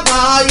olúwa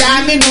gan ya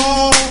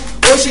nínú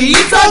òṣì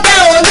yìí tó jẹ́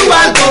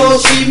olúwa gan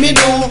òṣì mi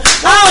nù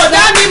a ò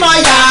dá mímọ̀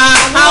yá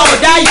a ò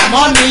dá yà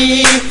mọ́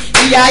mi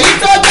ìyá yìí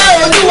tó jẹ́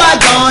olúwa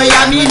gan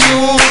ya mí nù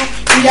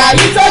ìyá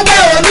yìí tó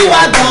jẹ́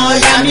olúwa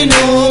gan ya mí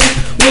nù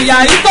ìyá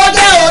yìí tó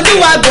jẹ́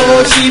olúwa gan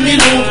òṣì mi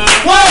nù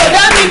wọn ò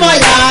dá mímọ̀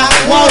yá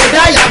wọn ò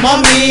dá yà mọ́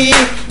mi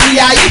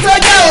ìyá yìí tó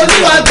jẹ́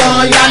olúwa gan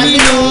ya mí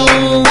nù.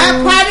 ẹ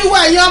pariwo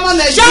ẹ̀yin ọmọ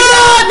nàìjíríà.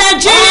 Show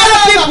Nigeria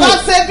people. God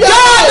ṣe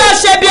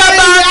bí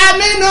ọba.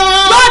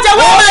 God the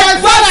woman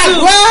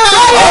battle.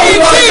 In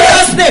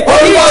Jesus' name.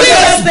 In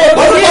Jesus' name.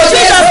 In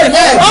Jesus'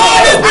 name. All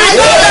the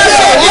people God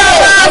ṣe bí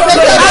ọba.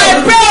 I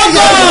pray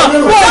God.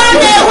 One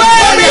day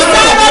when we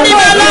stand on the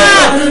mala.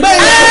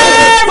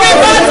 Every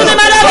battle in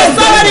my life is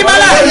someone in my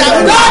life.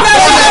 God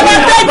has never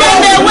taken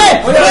me away.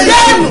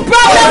 Take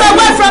problem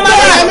away from my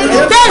life.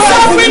 Take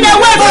suffering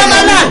away from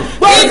my life.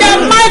 In the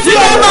mighty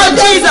name of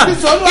Jesus.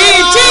 In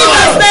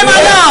Jesus' name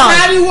alone.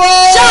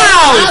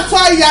 Shout.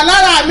 aṣọ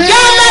ìyàlára mi.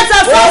 Garments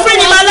of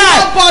suffering in my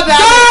life. God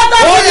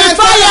open the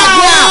fire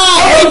now.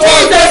 In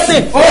Jesus'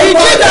 name. In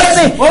Jesus'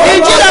 name. In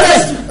Jesus'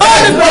 name.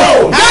 Holy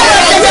Ghost.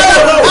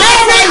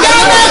 Every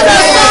garment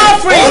of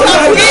suffering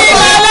in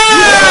my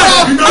life.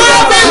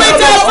 Open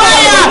with your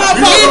fire.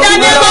 In the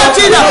name of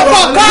Jesus.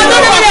 God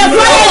open with your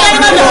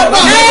fire.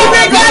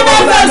 Every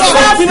garment of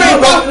suffering in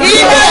my life.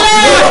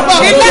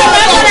 In the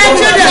life of my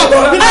children.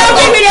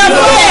 Open with your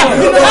fire.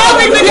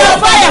 Open with your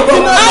fire.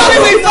 Open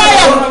with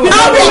fire.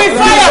 Open with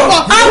fire.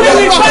 Open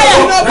with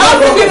fire.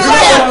 Open with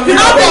fire. Open with fire.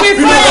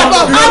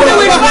 Open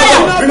with fire.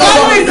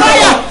 Open with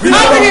fire.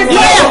 Open with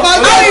fire.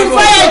 Open with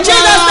fire.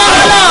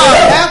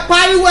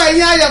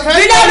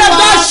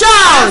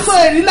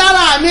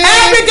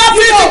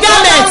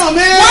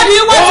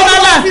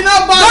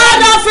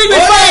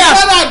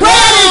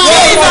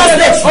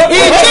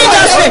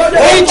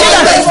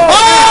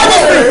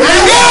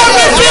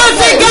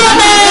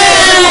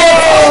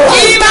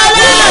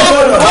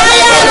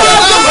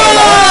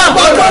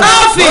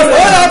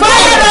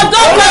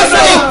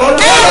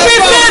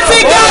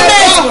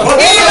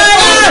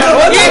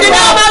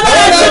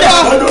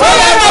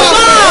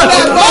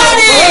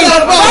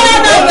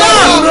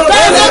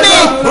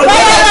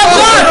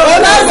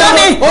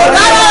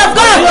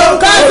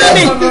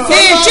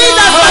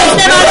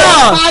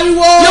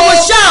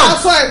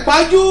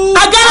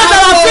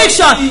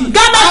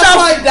 of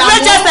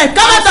righteousness,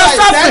 garment of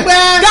suffering,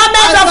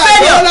 garment of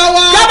failure,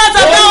 garment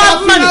of no of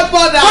money.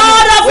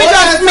 God of it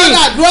of me.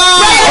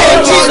 Prayer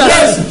in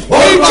Jesus.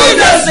 In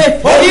Jesus' name.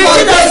 In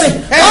Jesus' name.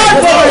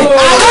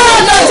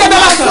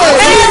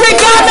 Every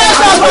garment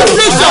of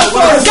affliction,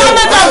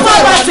 garment of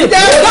poverty,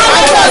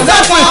 garment of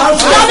suffering,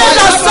 garment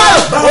of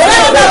sorrow,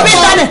 garment of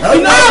bitterness,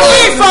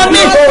 free from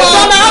me.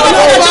 From my own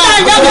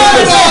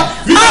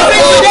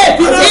today.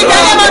 In the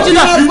name of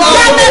Jesus.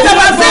 Garment of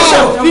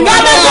affliction,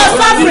 garment of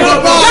suffering,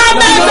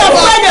 garment of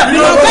failure,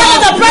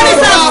 garment of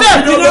promise and fail.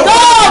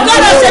 Oh,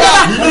 God has said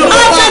that.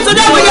 I'll be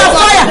today with your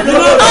fire.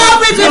 I'll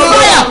be with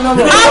fire.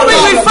 I'll be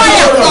with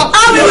fire.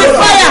 I'll be with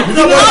fire.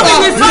 I'll be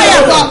with fire.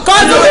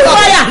 Consume with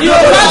fire.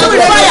 Consume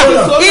with fire.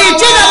 In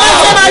Jesus'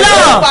 name, my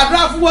Lord.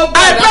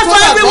 I pray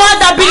for everyone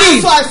that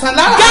believes.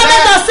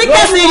 Garment of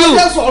sickness in you.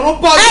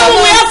 Heaven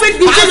will help it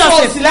in Jesus'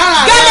 name.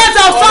 Garment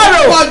of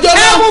sorrow.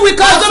 Heaven will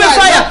consume with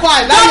fire.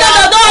 Garment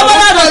of don't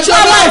have a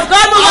child life.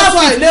 God will help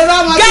it.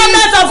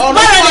 Garment of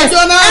barrenness.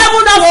 Heaven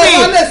will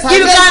free. If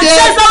you can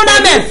chase on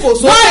them,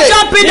 one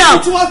jumping down.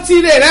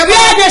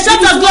 Where the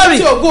shout of glory.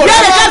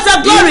 Where the shout of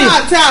glory.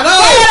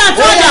 Fire and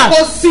thunder.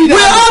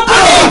 We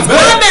open it.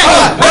 Amen.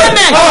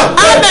 Amen.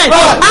 Amen.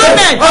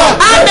 Amen.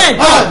 Amen.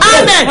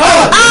 Amen.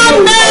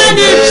 Amen.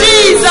 In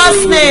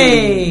Jesus'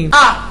 name.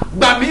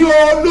 Gbà mí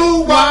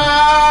Olúwa,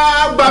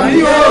 gbà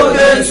mí o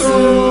Jésù,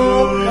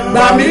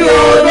 gbà mí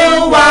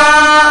Olúwa,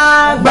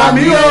 gbà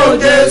mí o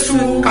Jésù,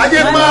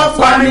 káyé má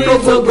pa mí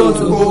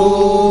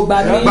tógótógó.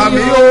 Gbà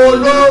mí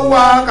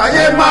Olúwa,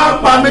 káyé má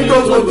pa mí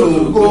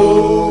tógótógó.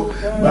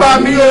 Gbà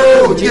mí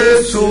o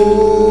Jésù.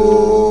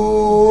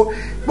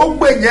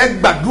 Gbogbo èèyàn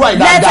gbàdúrà yìí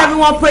dáadáa. Let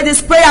everyone pray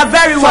this prayer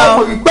very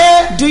well.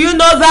 Do you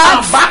know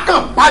that?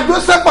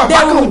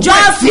 They will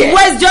just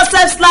waste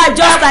Joseph's life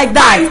just like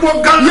that.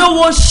 You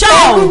will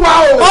shout,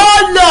 oh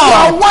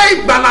Lord,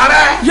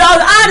 your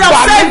hand of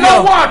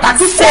Savior,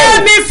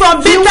 save me from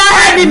bitter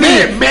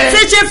enemy,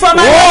 teaching from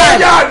my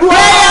life.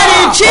 Prayer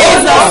in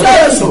Jesus,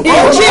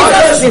 in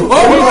Jesus,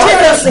 in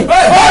Jesus.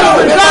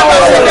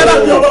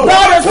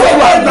 God is with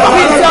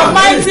your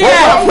mighty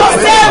hand.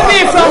 Save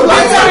me from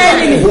bitter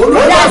enemy.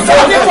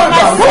 Save me from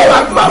my sin.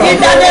 In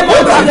the name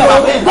of Jesus.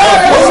 God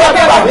is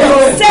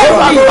save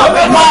me.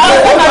 My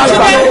husband, my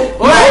children,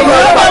 my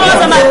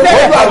brothers and my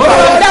parents.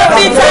 That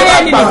bitter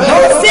enemy.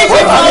 Save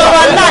me from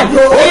our life.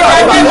 In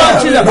the name of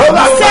Jesus.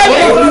 Save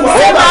me.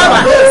 Save my mama.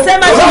 Save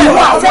my children.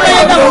 Save my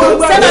younger.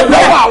 Save my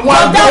brother.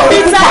 From that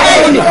bitter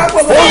enemy.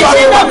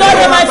 Teaching of God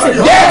Almighty.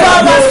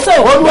 God my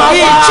soul.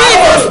 In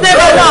Jesus' name,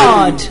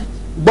 Lord.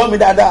 Gbọ́ mi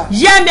dáadáa.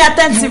 Hear me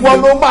attentively. Wọ́n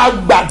ló máa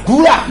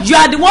gbàdúrà. You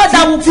are the one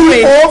that will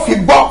pray. Tí o fi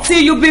gbọ́. Till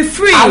you be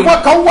free.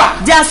 Àwọn kan wà.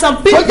 There are some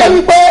people tó jẹ́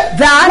wípé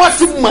that wọ́n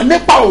ti mọ̀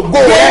nípa ògo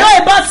rẹ̀. They know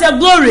about your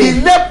glory.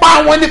 Ìlépa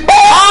wọn ni pé.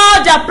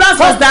 All their plans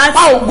was that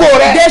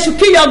they should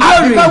kill your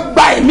glory. Àbíkọ́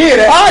gba ẹ̀mí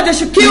rẹ̀. Or they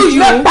should kill you.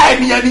 Ìlépa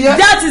ènìyàn nìyẹn.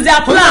 That is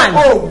their plan. O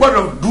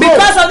gbọ́dọ̀ dúró.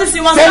 Because of this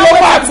you must not wait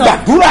until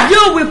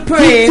you will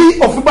pray. Títí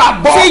òfin bá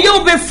bọ́. Till you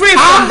will be free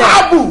from them.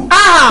 Ahabu.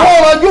 Kó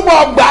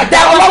ojúmọ̀ gbàdá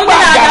There was ọlọ́gbà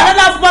something àjà. that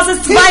another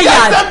person's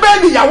vineyard.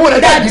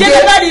 That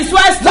Jezebel is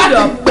why stood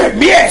up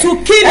to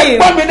kill him.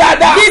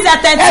 This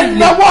attentively.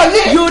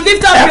 You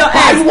lift up your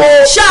hands.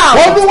 Shout,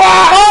 oh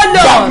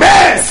Lord,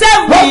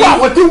 save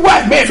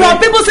me from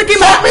people seeking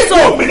my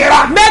soul.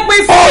 Make me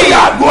free.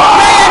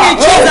 Pray in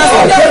Jesus.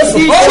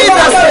 In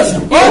Jesus.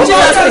 In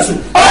Jesus.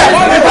 Save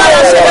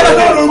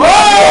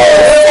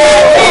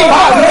me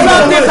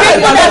from the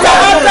people that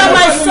are after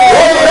my soul.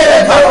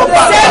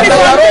 Save me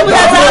from people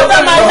that are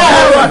after my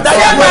life.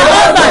 Save my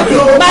husband,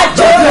 my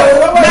children,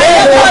 my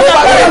neighbors,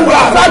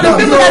 from the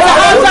people that are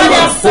after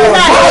their soul.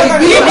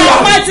 In the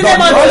mighty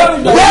name of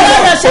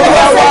Jesus. In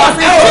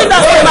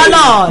Jesus' name, my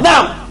Lord.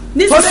 Now,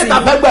 listen,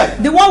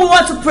 the one we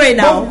want to pray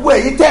now.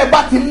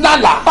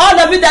 All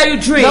of it that you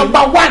dream.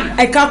 Number one,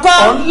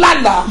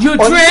 you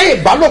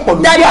dream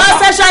that you have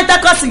sexual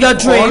intercourse in your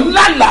dream.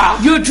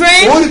 You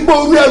dream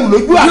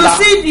you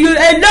see you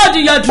a load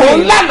in your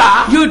dream.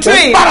 You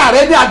dream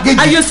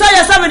and you saw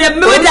yourself in the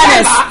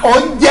wilderness.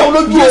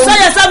 You saw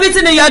yourself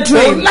eating in your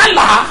dream.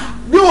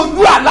 You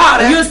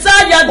saw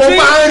your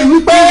dream.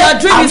 In your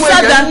dream you saw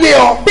that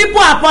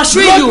people are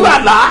pursuing you.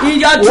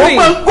 In your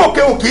dream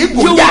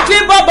you will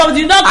climb up but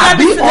you not climb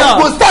it up.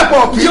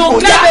 You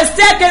climb a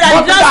staircase and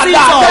you don't see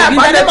it all.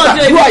 In the name of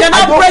Jesus, you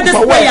cannot pray this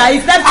prayer.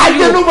 It's left to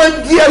you.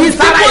 It's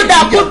people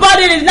that put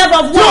body in the life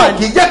of one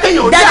that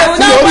they will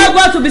not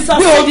want to be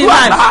succeed in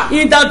life.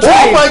 In the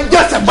dream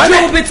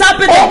you will be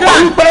tapping the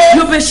ground.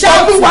 You will be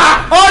shouting,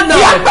 oh no,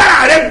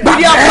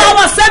 with your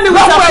power send me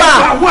with your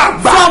power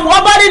from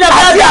one body of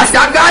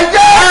others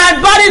and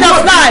body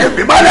of life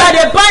that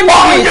they bind me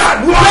with.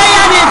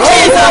 Prayer in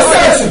Jesus'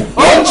 name.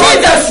 In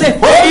Jesus' name.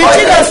 In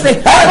Jesus'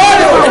 name.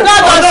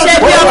 God will save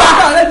you.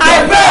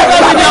 I pray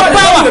God with your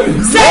power.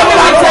 Save me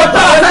with your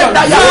power.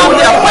 From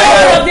the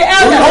prayer of the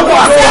elder.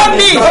 Save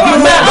me.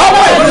 My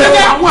uncle,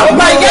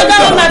 my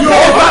younger and my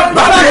parents.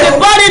 From the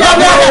body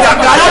of the elder.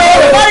 And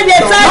the body the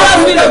entire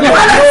hospital.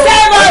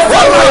 Save us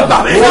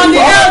from the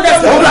elders.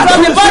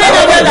 From the body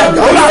of the elder.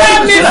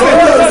 Save me.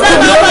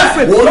 Save my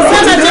husband.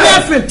 Save my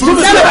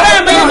children. Save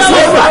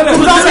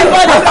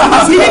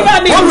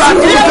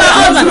deliver my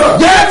husband,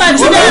 deliver my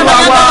children, and my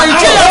husband. In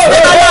Jesus'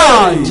 name, my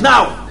Lord.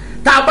 Now,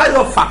 if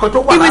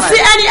you see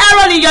any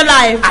error in your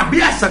life,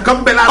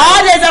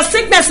 or there's a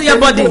sickness in your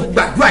body,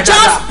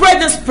 just pray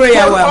this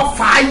prayer well.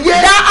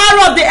 That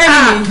arrow of the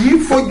enemy,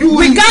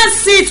 we can't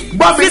see it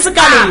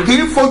physically.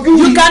 You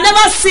can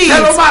never see it.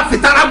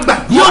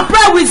 You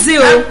pray with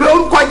zeal.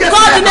 Call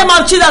the name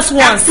of Jesus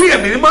once.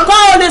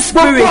 Call Holy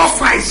Spirit.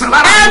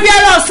 Every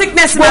arrow of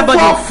sickness in my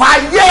body,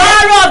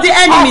 arrow of the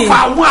enemy,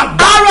 arrow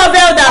of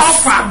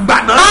elders,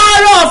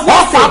 arrow of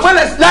wastage,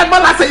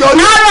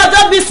 arrow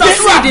don't be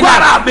succeeding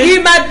in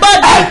my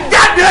body.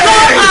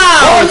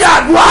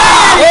 Go out.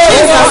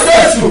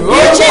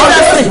 In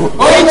Jesus' name.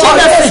 In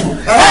Jesus' name.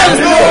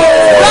 Every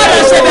arrow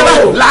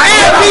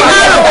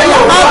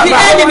of the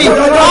enemy, of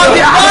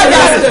the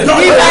others,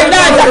 in my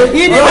life,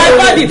 in my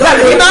body, in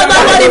my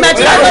body, my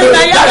children's body,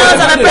 my young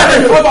ones, and my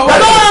parents.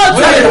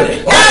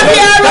 Every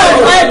arrow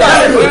of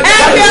others,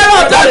 every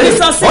arrow don't be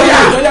succeeding.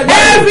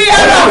 Every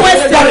arrow of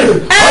wasted,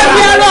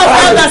 every arrow of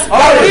others,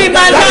 in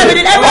my life,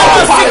 in every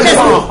arrow of sickness,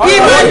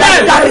 in my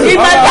life, in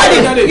my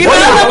body, in my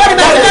other body,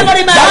 my children's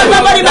body, my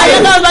husband's body, my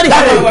young ones' body.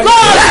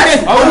 God,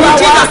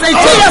 in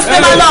Jesus'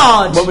 name, my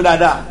Lord.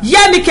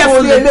 Hear me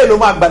carefully.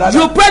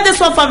 You pray this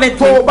one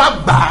fervently.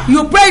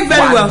 You pray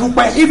very well.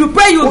 If you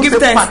pray, you will give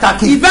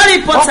thanks. It's very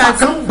important.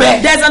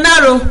 There's an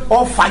arrow.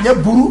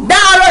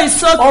 That arrow is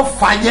so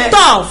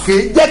tough.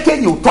 It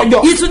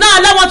will not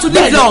allow one to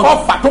live long.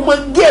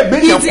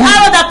 It's the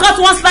arrow that cuts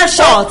one's life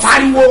short.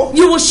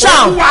 You will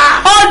shout,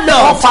 oh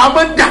Lord,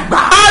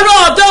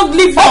 arrow don't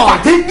live long.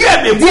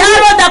 The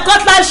arrow that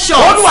cuts life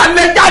short.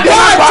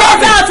 God,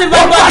 change out in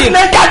my body.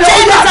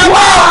 Change it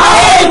away.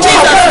 In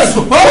Jesus'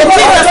 name. In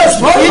Jesus'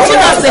 name. In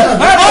Jesus' name.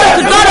 Oh,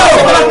 to God of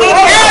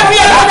every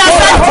arrow that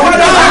cuts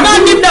not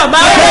live long.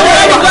 My arrow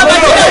will not live long. My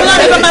children will not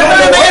live long. My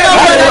family, my young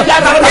ones.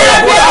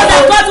 Every arrow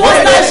that cuts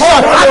one's life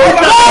short. God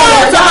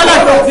to my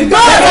life.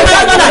 God to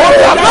my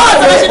husband. God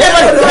to my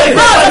children.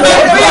 God to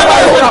my prayer.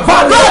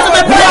 God to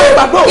my prayer.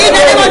 In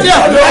the name of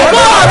Jesus.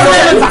 God to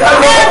my life.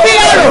 Every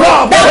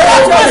arrow that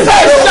cuts one's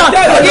life short.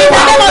 In the name of Jesus.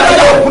 God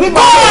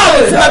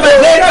to my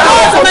life.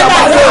 God to my life. God to my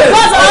husband.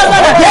 God to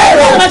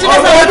my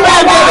children.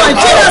 In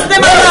Jesus'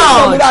 name, my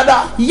Lord.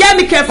 Hear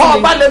me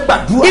carefully.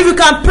 If you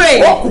can pray,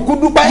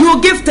 you will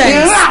give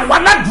thanks.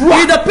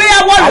 With the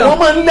prayer warrior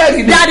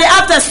that they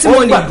have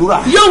testimony,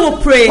 you will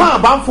pray.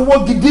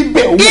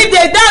 If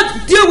they don't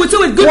deal with you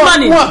with good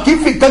money,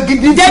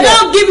 they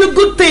don't give you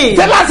good things.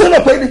 Do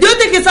you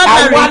think it's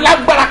ordinary?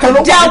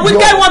 There are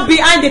wicked ones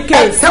behind the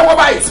case.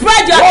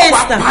 Spread your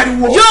Insta.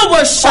 You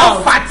will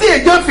shout.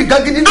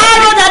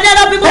 Arrow that they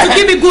allow people to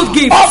give me good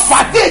gifts.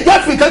 The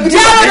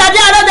arrow that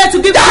they allow them to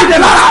give me good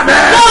gifts.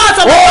 God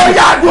of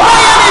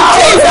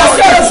Jesus.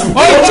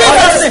 In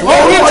Jesus' name.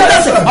 In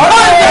Jesus' name.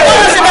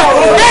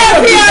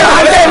 Every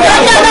arrow that they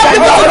allow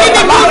people to give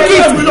me good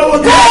gifts.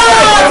 God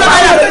of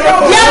the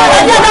arrow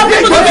that they allow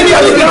people to give me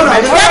good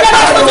gifts. They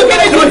allow people to give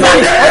me good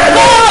money.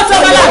 God of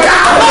the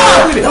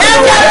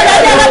every arrow that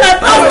they allow my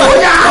pastor.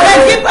 They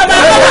give my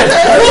brother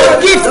good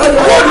gifts,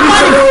 good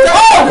money.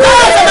 Oh,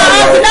 God of the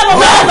arrow, never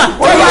forever.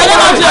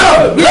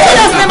 In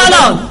Jesus' name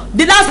alone.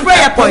 The last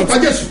prayer point.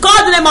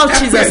 Call the name of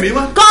Jesus.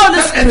 Call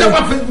this spirit.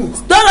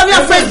 Don't have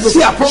your Facebook.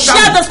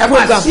 Share this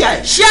program.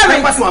 Share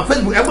it.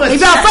 If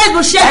you are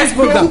Facebook, share this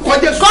program.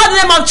 Call the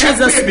name of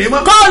Jesus.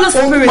 Call the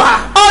spirit.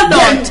 Oh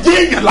Lord,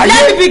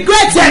 let me be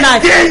great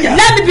tonight.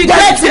 Let me be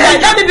great tonight.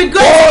 Let me be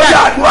great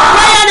tonight.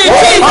 Pray in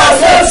Jesus'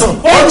 name.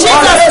 In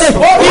Jesus'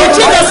 name. In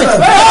Jesus'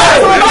 name.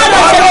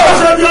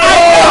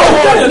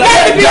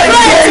 Let me be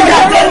great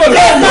tonight. Let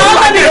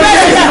me be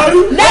great tonight.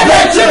 Let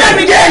my children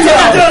be great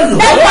tonight.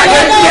 Let my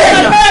children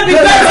be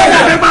great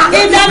tonight.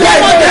 In the name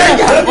of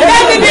Jesus.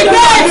 Let me be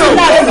great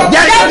tonight.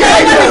 Let my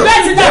be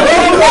great tonight.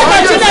 Let my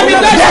children be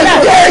great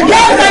tonight.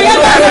 Let my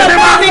young children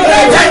be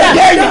great tonight.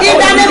 In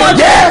the name of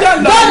Jesus.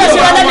 God has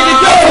let me be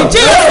great.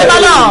 Jesus is my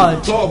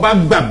Lord.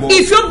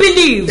 If you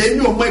believe,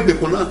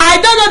 I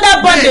don't know that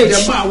bondage,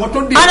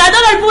 and I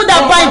don't know people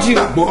that bind you,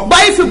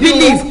 but if you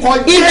believe,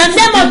 in the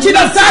name of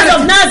Jesus Christ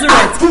of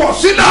Nazareth,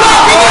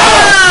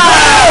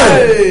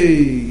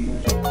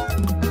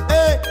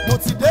 mo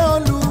ti dé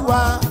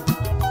Olúwa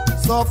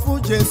sọ fún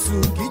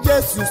Jésù kí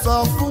Jésù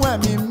sọ fún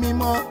ẹ̀mí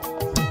mímọ́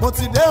mo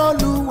ti dé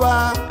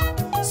Olúwa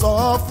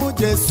sọ fún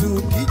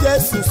Jésù kí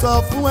Jésù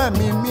sọ fún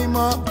ẹ̀mí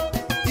mímọ́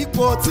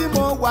ipò tí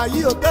mo wà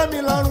yìí ò tẹ́ mi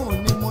lọ́rùn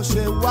ni mo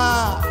ṣe wá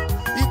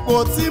ipò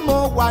tí mo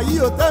wà yìí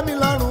ò tẹ́ mi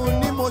lọ́rùn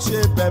ni mo ṣe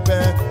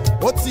bẹ̀bẹ̀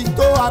ó ti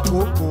tó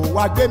àkókò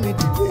wá gbé mi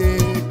dìde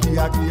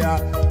kíákíá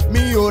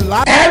mi ò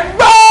lá.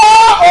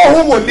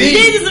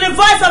 This is the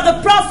voice of the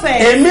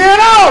prophet. I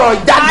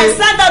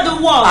sent out the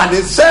word.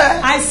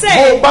 I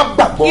say,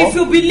 if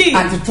you believe,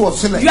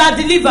 you are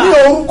delivered.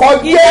 In the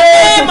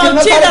name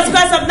of Jesus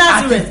Christ of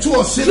Nazareth,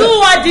 you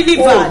are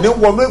delivered. You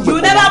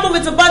will never move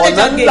into bondage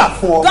again.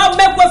 God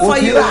make way for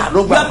you.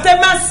 You obtain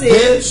mercy.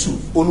 In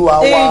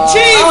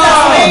Jesus'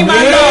 name,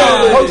 my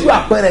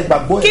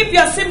Lord. Keep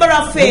your symbol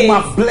of faith.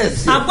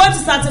 I'm going to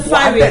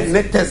sanctify it.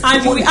 And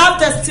you will have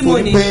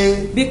testimony.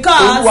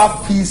 Because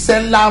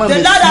the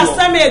Lord has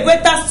sent me a a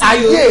greater to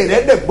you. ayé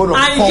rẹ̀ dẹ̀ gbọ́dọ̀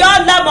And your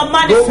love will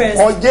manifest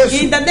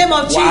in the name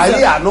of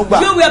Jesus.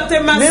 You will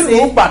obtain mercy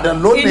in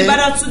Ibadan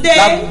today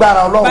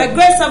by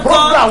grace of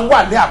God.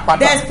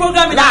 There is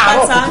program in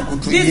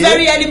Apata this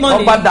very early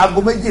morning. By 12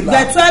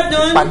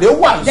 noon,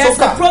 there is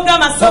a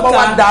program at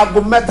Soka.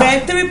 By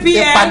 3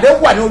 p.m., there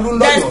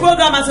is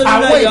program at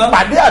Oluloyo.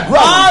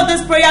 All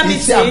this prayer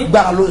meeting,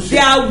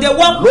 they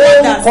work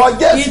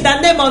wonders in the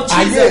name of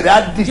Jesus.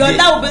 Your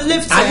love will be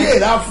lifted.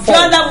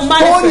 Your love will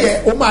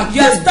manifest.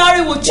 Your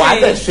story will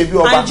change.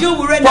 And you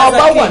will reign as a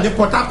king. If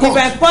I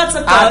Port Harcourt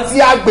and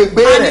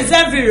his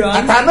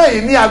environ,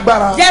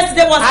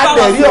 yesterday was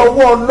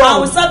powerful.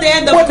 And we saw the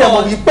end of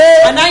God.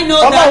 And I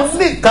know that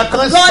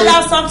God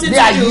has something to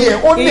do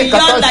in your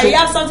life. He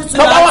has something to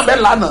do. If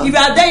you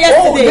are there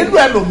yesterday, you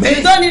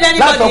don't need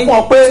anybody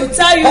to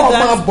tell you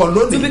that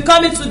to be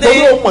coming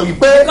today,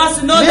 because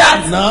you know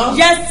that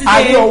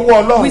yesterday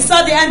we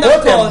saw the end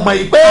of God.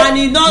 And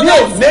you know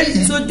that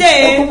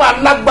today it will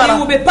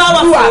be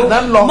powerful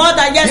more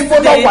than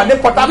yesterday.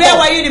 Where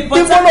were you in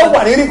Port Harcourt?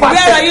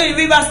 Where are you in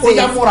River State?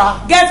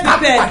 Get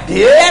prepared.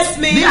 Let's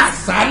meet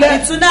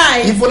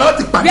tonight.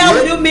 Where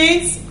will you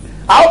meet?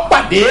 We are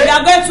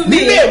going to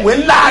meet in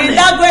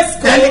that great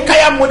school,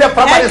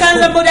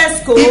 Ekanle Model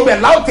School.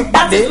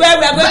 That is where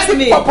we are going to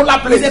meet.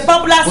 It's a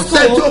popular school.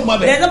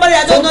 There's nobody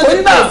that don't know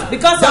the place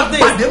because of this.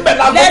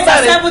 Let's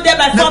assemble there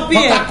by 4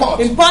 p.m.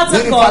 in Port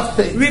Harcourt,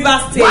 River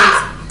State.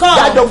 Come,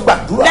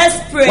 let's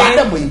pray,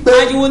 and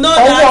you will know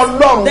that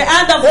the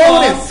hand of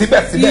God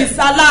is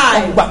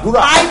alive.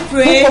 I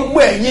pray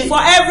for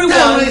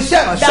everyone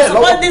that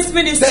support this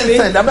ministry.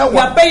 You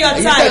are paying your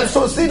time.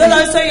 Those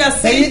are showing your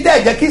seed.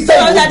 Those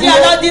that you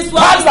allow this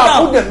one to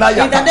stop.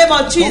 In the name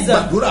of Jesus,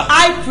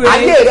 I pray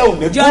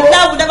your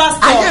love will never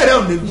stop.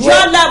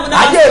 Your love will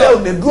never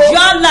stop.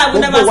 Your love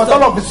will never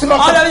stop.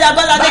 All of that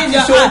God has laid in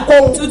your heart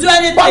to do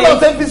anything, and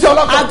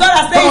God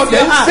has laid in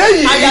your heart, and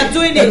you are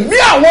doing it.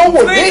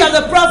 Spirit of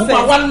the prophet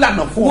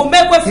will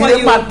make way for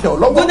you.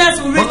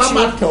 Goodness will reach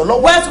you.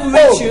 Wealth will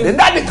reach you. You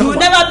will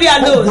never be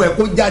alone.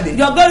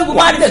 Your glory will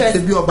manifest,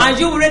 and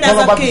you will reign as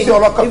a king. If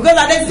God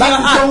has laid in your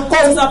heart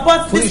to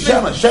support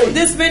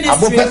this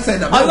ministry, or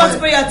you want to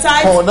pay your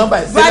tithe,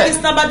 write this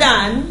number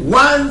down: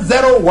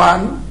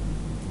 101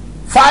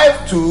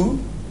 52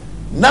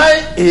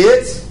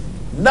 98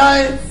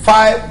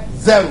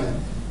 950.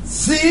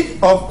 Seed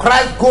of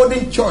Christ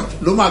Golden Church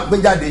ló máa gbé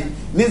jáde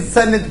ní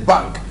Zenith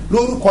Bank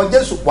lórúkọ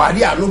Jésù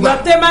wàrí àlùbá. Your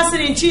famous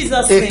in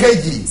Jesus name.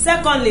 Èkejì.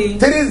 Secondly,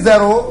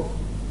 30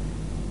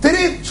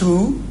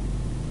 32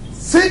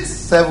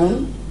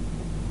 67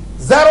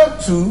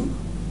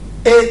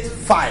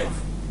 0285.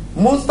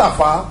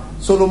 Mustapha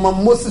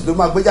Solomon Moses ló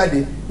máa gbé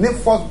jáde ní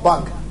First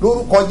Bank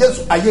lórúkọ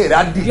Jésù ayé rẹ̀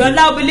á dìde. Your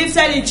life will be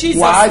lifted in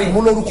Jesus name.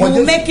 You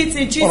will make it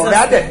in Jesus name.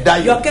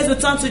 Your case will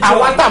turn to joy.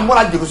 Àwa tá a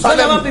múra Jerusalem.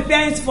 So never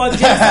preparing for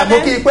Jerusalem. Mo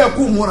kí ipẹ́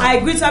kú múra. I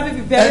greet happy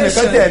preparation.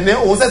 Ẹnìkan tẹ̀ ní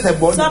òun ṣẹ̀ṣẹ̀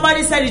gbọ́.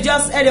 Somebody said you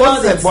just heard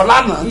about it.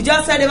 You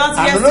just heard about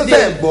it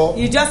yesterday.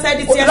 You just said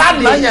it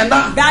yesterday.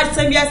 That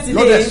same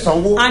yesterday.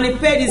 And he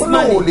paid his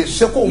money. He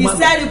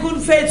said he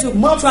couldn't fail to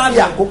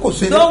travel.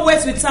 Don't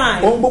waste with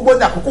time. There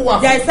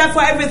is time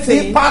for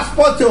everything.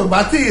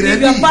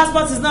 If your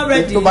passport is not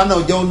ready,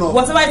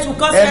 whatever it will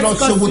cost, go and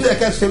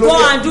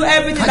do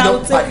everything that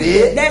will take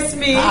you. Let's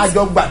meet and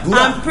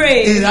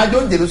pray.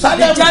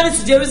 The journey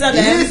to Jerusalem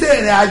is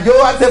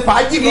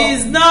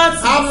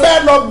not.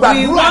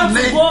 We want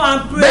to go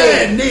and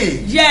pray.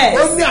 Yes.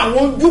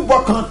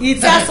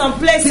 It has some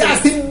places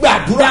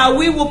that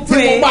we will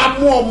pray that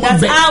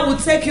I will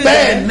take you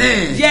there.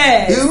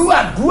 Yes.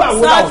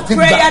 Such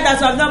prayer that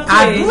you have not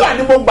prayed. It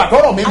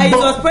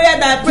was prayer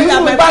that I prayed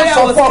that my prayer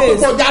was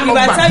faced. If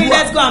I tell you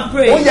let's go and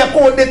pray,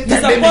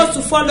 you're supposed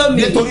to follow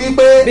me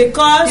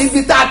because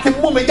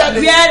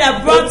where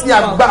I brought me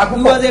up, it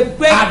was a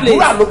great place.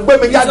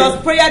 It was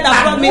prayer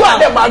that brought me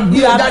out.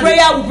 Your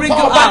prayer will bring you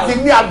out.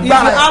 If you have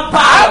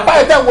power,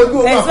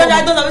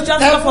 especially those of you just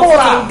come for food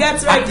and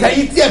get ready,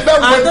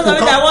 and those of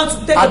you that want to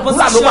take a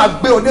position,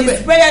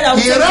 it's prayer that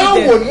will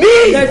take you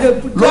there. The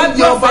God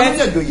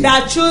prophet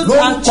that choose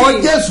and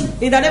change.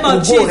 In the name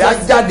of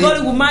Jesus,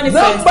 God will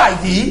manifest.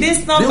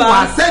 This number,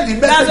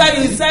 that's why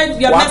you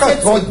send your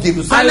message to, and you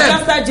just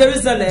start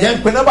Jerusalem.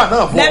 Let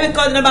me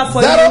call the number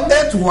for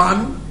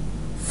 081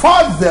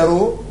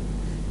 40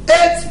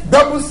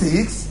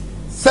 866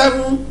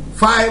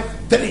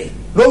 753.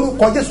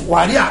 lórúkọ Jésù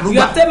wà rí àlùbá.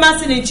 You are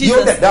famous in Jesus.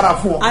 Yóò dẹ̀ dára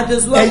fún ọ. And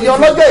as well with you. Ẹ̀yin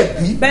ọlọ́jọ́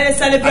ìbí. Better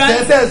celebrate.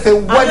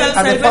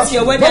 Celebrate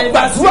your wedding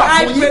anniversary.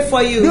 I pray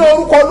for you. Ní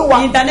orúkọ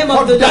Olúwa. In the name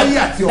of the Lord.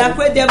 That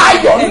pray them.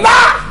 Ayọ̀ ńlá.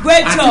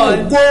 Great joy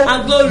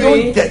and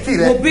glory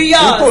will be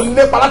yours.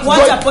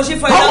 What you are pushing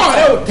for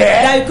yourself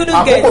that you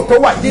couldn't get.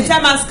 The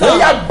time has come.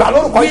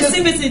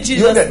 Receive it in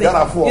Jesus' name.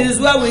 It is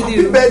well with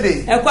you.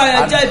 Ẹ̀kọ́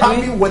ayọ̀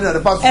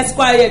ìbí.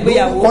 Esquire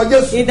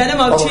ìgbéyàwó. In the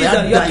name of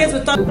Jesus, your case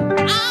will turn.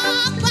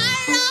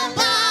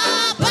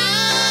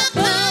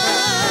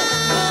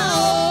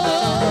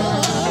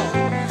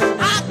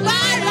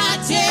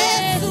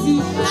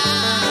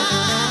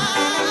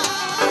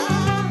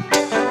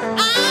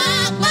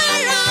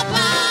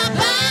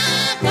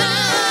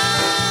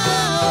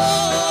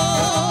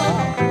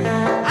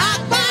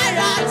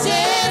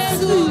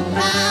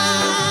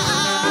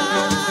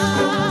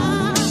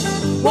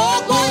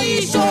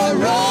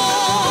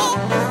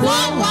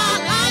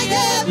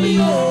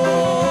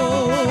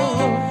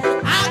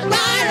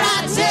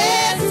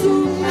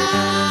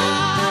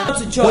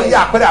 joy.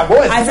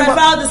 I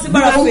sanctify the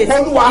symbol of faith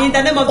in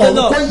the name of the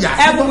Lord.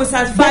 Heaven will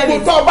sanctify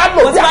it.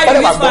 Whatever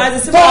you use for as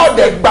a symbol of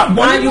faith,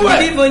 and you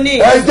believe in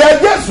it,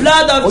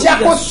 blood of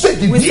Jesus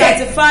will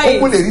sanctify it.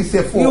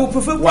 You will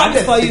fulfill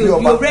promise for you. You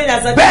will reign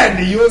as a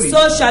king.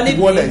 So shall it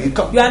be.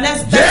 You are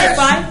next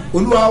testified.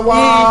 In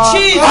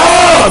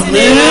Jesus'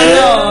 name,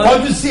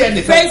 Lord.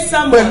 Praise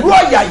someone.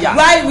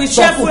 Right with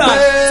cheerful heart.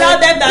 Tell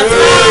them that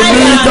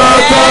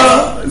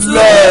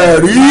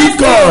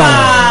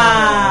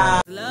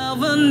love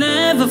will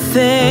never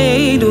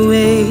fade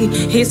away.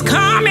 He's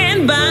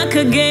coming back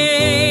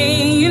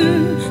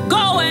again.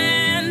 Go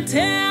and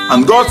tell.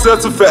 And God said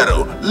to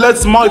Pharaoh,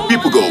 let my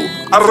people go.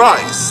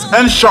 Arise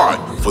and shine,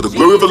 for the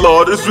glory of the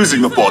Lord is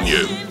rising upon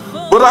you.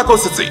 Bodako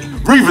City,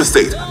 River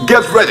State,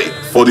 get ready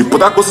for the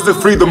Bodako City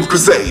Freedom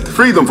Crusade.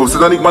 Freedom from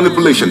satanic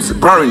manipulations,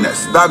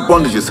 barrenness, dark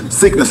bondages,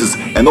 sicknesses,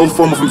 and all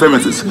forms of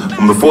infirmities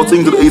from the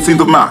 14th to the 18th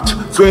of March,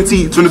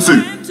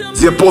 2022.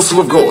 The Apostle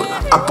of God,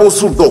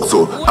 Apostle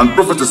Doctor, and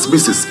Prophetess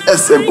Mrs.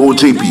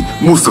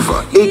 SMOJP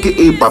Mustafa,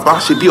 aka Baba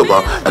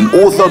Shebioba, and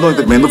all the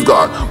anointed men of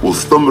God will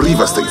storm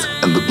River State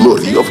and the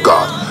glory of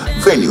God.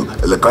 Venue,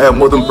 Elekaya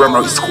Modern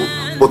Primary School,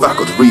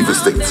 Bodako River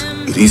State.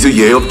 It is a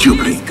year of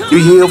jubilee, a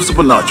year of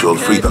supernatural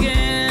freedom.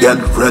 Get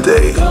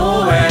ready.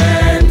 Go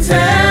and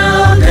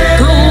tell them.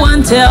 Go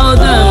and tell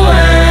them. Go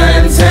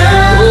and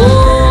tell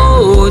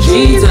oh,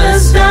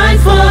 Jesus died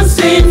for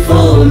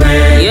sinful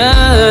men.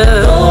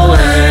 Yeah. Go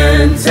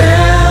and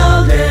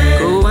tell them.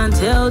 Go and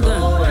tell them.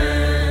 Go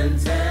and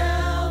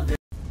tell them.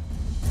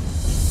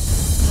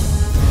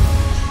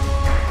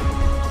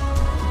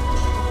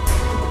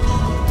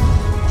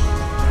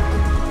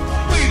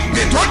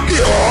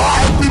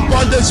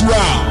 Everybody's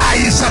well.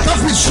 Àìsàn tó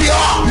fi ṣe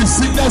ọ́. The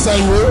sickness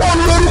and woe.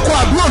 Olórúkọ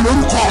àbí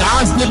olórúkọ.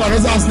 Last name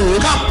and last name.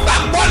 Ká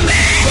gbàgbọ́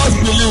lẹ̀. Just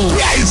believe.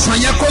 Bí àìsàn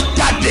yẹn kó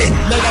jáde.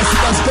 Let us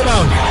sickness come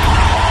out.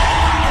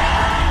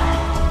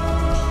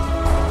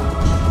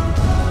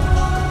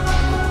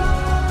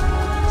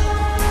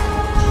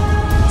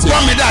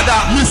 Tell me that.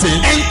 Listen.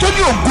 Ẹni tó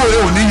ní ògo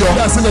ẹ̀ ò ní yọ.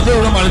 That's the day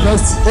we will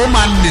manifest. Ó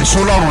máa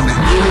nìṣó lọ́rùn ni.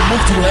 He will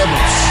move to the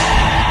heavens.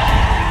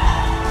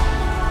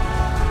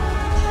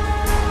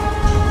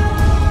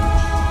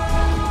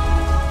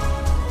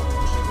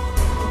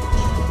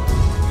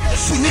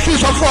 Ní kí n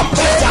sọ fún ọ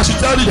pé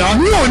àṣìjáde náà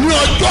ní òní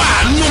ọjọ́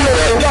àánú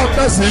ọjọ́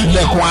ọ̀pẹ́sì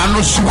ilẹ̀kùn àánú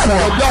sí fún ọ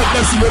ọjọ́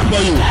ọ̀pẹ́sì ló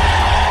pẹ́ yìí.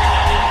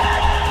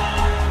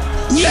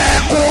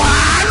 Ilẹ̀kùn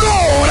àánú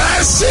rẹ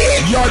sí.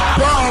 Your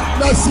door of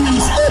mercy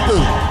is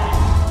open.